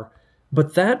far.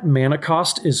 But that mana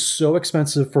cost is so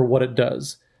expensive for what it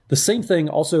does. The same thing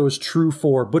also is true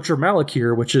for Butcher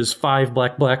Malakir, which is 5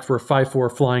 black for a 5/4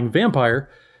 flying vampire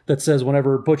that says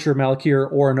whenever Butcher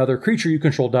Malakir or another creature you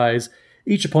control dies,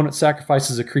 each opponent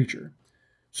sacrifices a creature.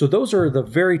 So those are the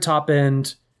very top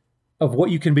end of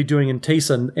what you can be doing in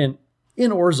Teysa. And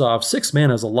in Orzhov, 6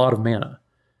 mana is a lot of mana.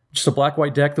 Just a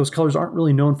black-white deck, those colors aren't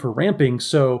really known for ramping,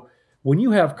 so when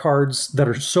you have cards that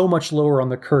are so much lower on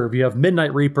the curve, you have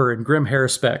Midnight Reaper and Grim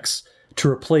Haruspex to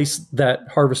replace that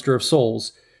Harvester of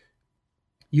Souls.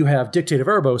 You have Dictate of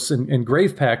Erebos and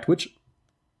Grave Pact, which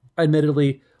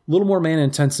admittedly a little more mana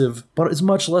intensive, but is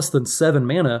much less than 7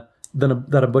 mana than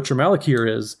a Butcher Malakir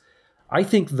is. I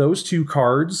think those 2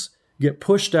 cards get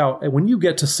pushed out, and when you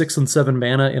get to 6 and 7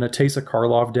 mana in a Teysa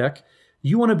Karlov deck,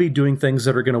 you want to be doing things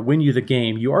that are going to win you the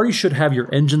game. You already should have your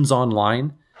engines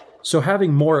online. So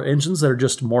having more engines that are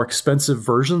just more expensive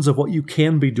versions of what you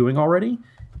can be doing already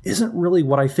isn't really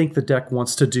what I think the deck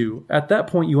wants to do. At that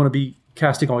point, you want to be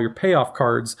casting all your payoff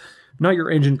cards, not your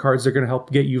engine cards that are going to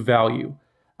help get you value.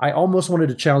 I almost wanted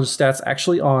to challenge stats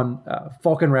actually on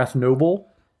Falkenrath Noble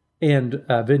and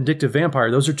Vindictive Vampire.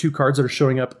 Those are 2 cards that are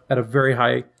showing up at a very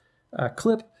high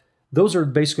clip. Those are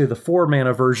basically the 4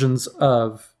 mana versions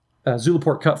of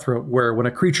Zulaport Cutthroat, where when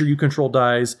a creature you control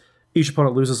dies, each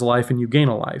opponent loses a life and you gain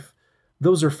a life.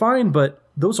 Those are fine, but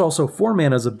those also 4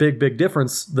 mana is a big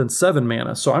difference than 7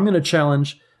 mana. So I'm going to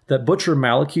challenge that Butcher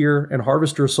Malakir and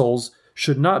Harvester of Souls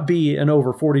should not be in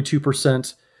over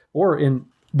 42%, or in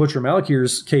Butcher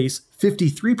Malakir's case,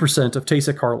 53% of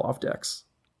Teysa Karlov decks.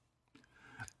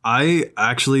 I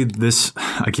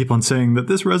keep on saying that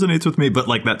this resonates with me, but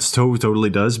like that totally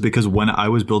does, because when I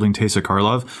was building Teysa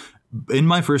Karlov, in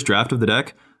my first draft of the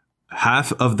deck,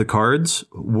 half of the cards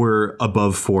were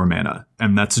above 4 mana,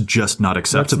 and that's just not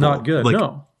acceptable. That's not good, like,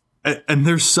 no. And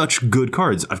there's such good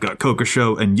cards. I've got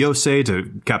Kokosho and Yosei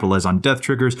to capitalize on death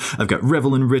triggers. I've got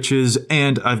Revel in Riches,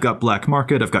 and I've got Black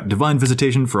Market. I've got Divine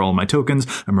Visitation for all my tokens.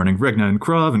 I'm running Regna and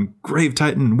Krav and Grave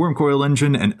Titan and Wormcoil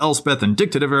Engine and Elspeth and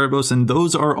Dictative Erebos, and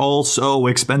those are all so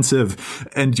expensive.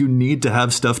 And you need to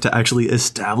have stuff to actually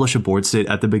establish a board state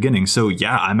at the beginning. So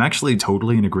yeah, I'm actually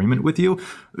totally in agreement with you.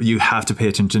 You have to pay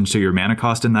attention to your mana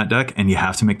cost in that deck, and you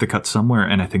have to make the cut somewhere,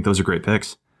 and I think those are great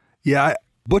picks. Yeah,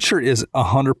 Butcher is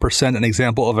 100% an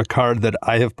example of a card that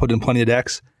I have put in plenty of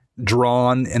decks,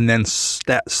 drawn, and then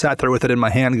sat there with it in my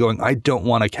hand going, I don't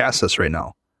want to cast this right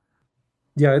now.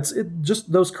 Yeah, it's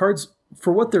just those cards,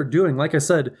 for what they're doing, like I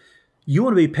said, you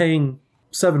want to be paying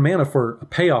 7 mana for a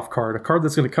payoff card, a card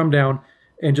that's going to come down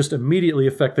and just immediately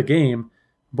affect the game.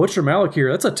 Butcher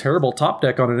Malakir, that's a terrible top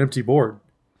deck on an empty board.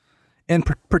 And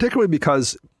particularly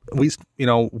because, at least,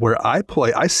 where I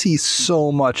play, I see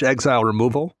so much exile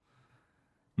removal.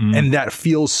 And that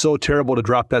feels so terrible to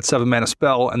drop that 7 mana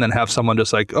spell and then have someone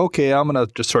just like, okay, I'm going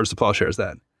to just Swords to Plowshares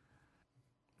that.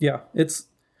 Yeah,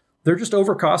 they're just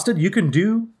overcosted. You can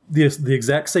do the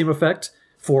exact same effect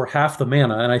for half the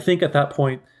mana. And I think at that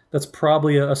point, that's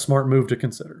probably a smart move to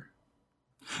consider.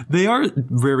 They are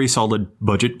very solid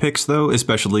budget picks, though,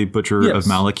 especially Butcher of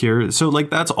Malakir. So,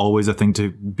 that's always a thing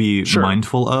to be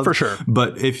mindful of. For sure.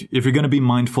 But if you're going to be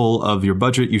mindful of your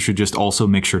budget, you should just also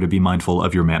make sure to be mindful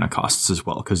of your mana costs as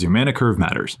well, because your mana curve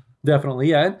matters. Definitely,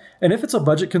 yeah. And if it's a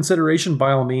budget consideration,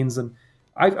 by all means, and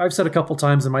I've said a couple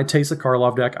times in my Teysa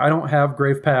Karlov deck, I don't have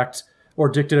Grave Pact or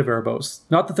Dictative Erebos.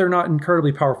 Not that they're not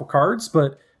incredibly powerful cards,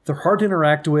 but they're hard to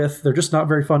interact with. They're just not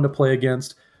very fun to play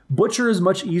against. Butcher is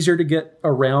much easier to get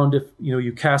around if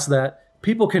you cast that.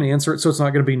 People can answer it, so it's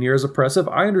not going to be near as oppressive.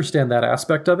 I understand that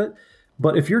aspect of it,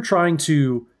 but if you're trying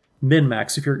to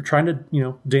min-max, if you're trying to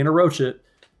Dana Roach it,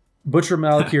 Butcher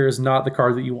Malakir is not the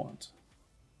card that you want.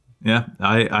 Yeah,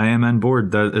 I am on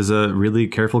board. That is a really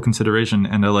careful consideration,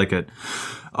 and I like it.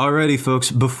 Alrighty,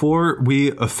 folks, before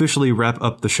we officially wrap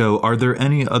up the show, are there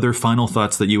any other final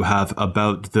thoughts that you have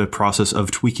about the process of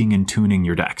tweaking and tuning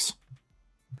your decks?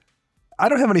 I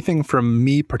don't have anything from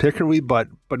me particularly, but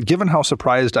given how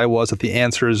surprised I was at the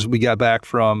answers we got back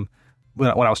from when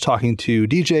I was talking to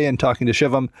DJ and talking to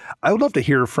Shivam, I would love to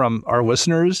hear from our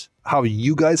listeners how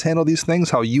you guys handle these things,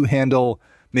 how you handle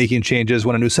making changes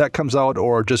when a new set comes out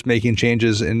or just making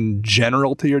changes in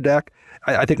general to your deck.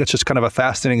 I think it's just kind of a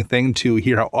fascinating thing to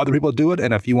hear how other people do it.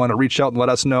 And if you want to reach out and let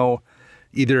us know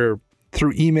either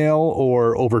through email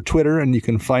or over Twitter, and you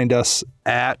can find us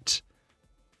at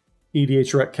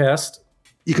EDHRecast.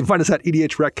 You can find us at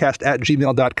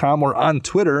edhrecast@gmail.com or on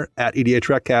Twitter at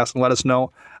edhrecast and let us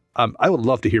know. I would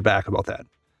love to hear back about that.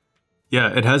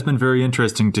 Yeah, it has been very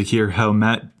interesting to hear how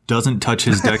Matt doesn't touch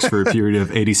his decks for a period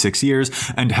of 86 years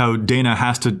and how Dana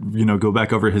has to, go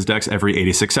back over his decks every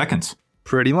 86 seconds.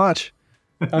 Pretty much.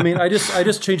 I mean, I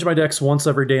just change my decks once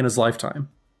every day in his lifetime.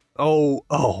 Oh.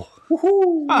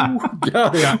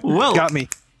 Yeah. Well, got me.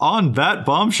 On that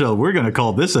bombshell, we're going to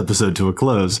call this episode to a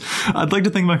close. I'd like to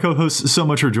thank my co-hosts so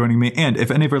much for joining me. And if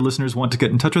any of our listeners want to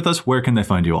get in touch with us, where can they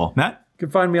find you all? Matt? You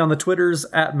can find me on the Twitters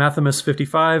at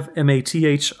Mathimus55,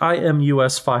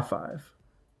 MATHIMUS55.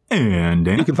 And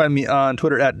Dana? You can find me on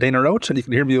Twitter at Dana Roach, and you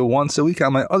can hear me once a week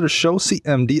on my other show,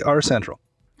 CMDR Central.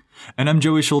 And I'm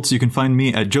Joey Schultz. You can find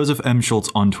me at Joseph M. Schultz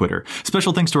on Twitter.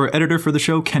 Special thanks to our editor for the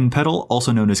show, Ken Peddle,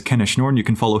 also known as Kenish Norn. You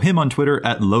can follow him on Twitter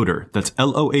at Loader. That's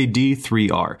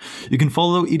LOAD3R. You can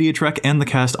follow EDHREC and the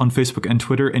cast on Facebook and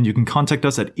Twitter, and you can contact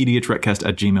us at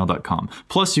edhrecast@gmail.com.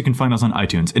 Plus, you can find us on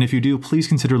iTunes. And if you do, please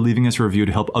consider leaving us a review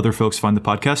to help other folks find the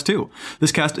podcast too.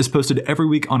 This cast is posted every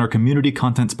week on our community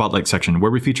content spotlight section,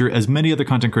 where we feature as many other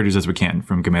content creators as we can,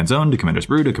 from Command Zone to Commander's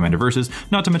Brew to Commander Versus,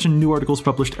 not to mention new articles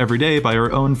published every day by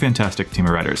our own fantastic team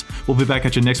of writers. We'll be back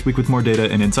at you next week with more data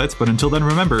and insights, but until then,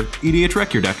 remember,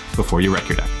 EDHREC your deck before you wreck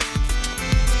your deck.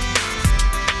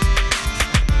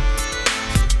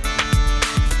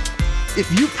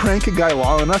 If you prank a guy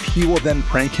long enough, he will then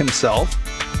prank himself.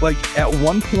 Like, at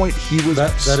one point, he was...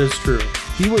 That is true.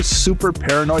 He was super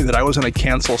paranoid that I was going to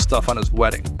cancel stuff on his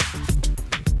wedding.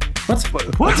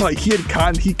 What? Like,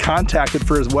 he contacted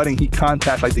for his wedding, he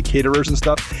contacted, like, the caterers and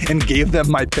stuff, and gave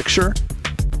them my picture.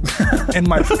 in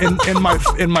my phone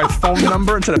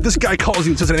number and said, if this guy calls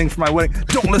you and says anything for my wedding,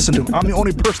 don't listen to him. I'm the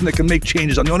only person that can make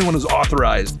changes. I'm the only one who's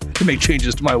authorized to make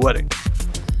changes to my wedding.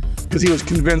 Because he was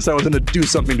convinced I was going to do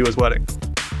something to his wedding.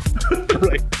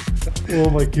 Right.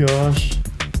 Oh my gosh.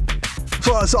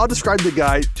 So I'll describe the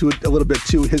guy a little bit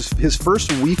too. His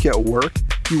first week at work,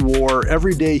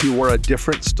 every day he wore a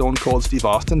different Stone Cold Steve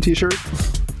Austin t-shirt.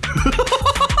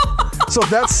 So if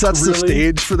that sets the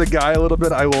stage for the guy a little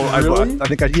bit, I will. Really?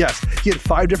 Yes. He had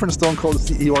 5 different Stone Cold.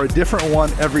 He wore a different one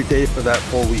every day for that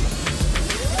full week.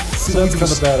 See, that's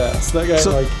kind of badass. That guy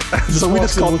so we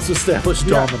just called established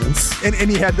dominance. And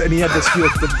he had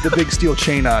the big steel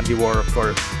chain on. He wore, of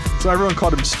course. So everyone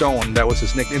called him Stone. That was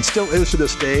his nickname. And still is to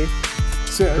this day.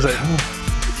 So,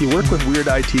 if you work with weird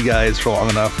IT guys for long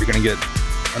enough, you're gonna get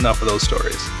enough of those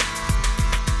stories.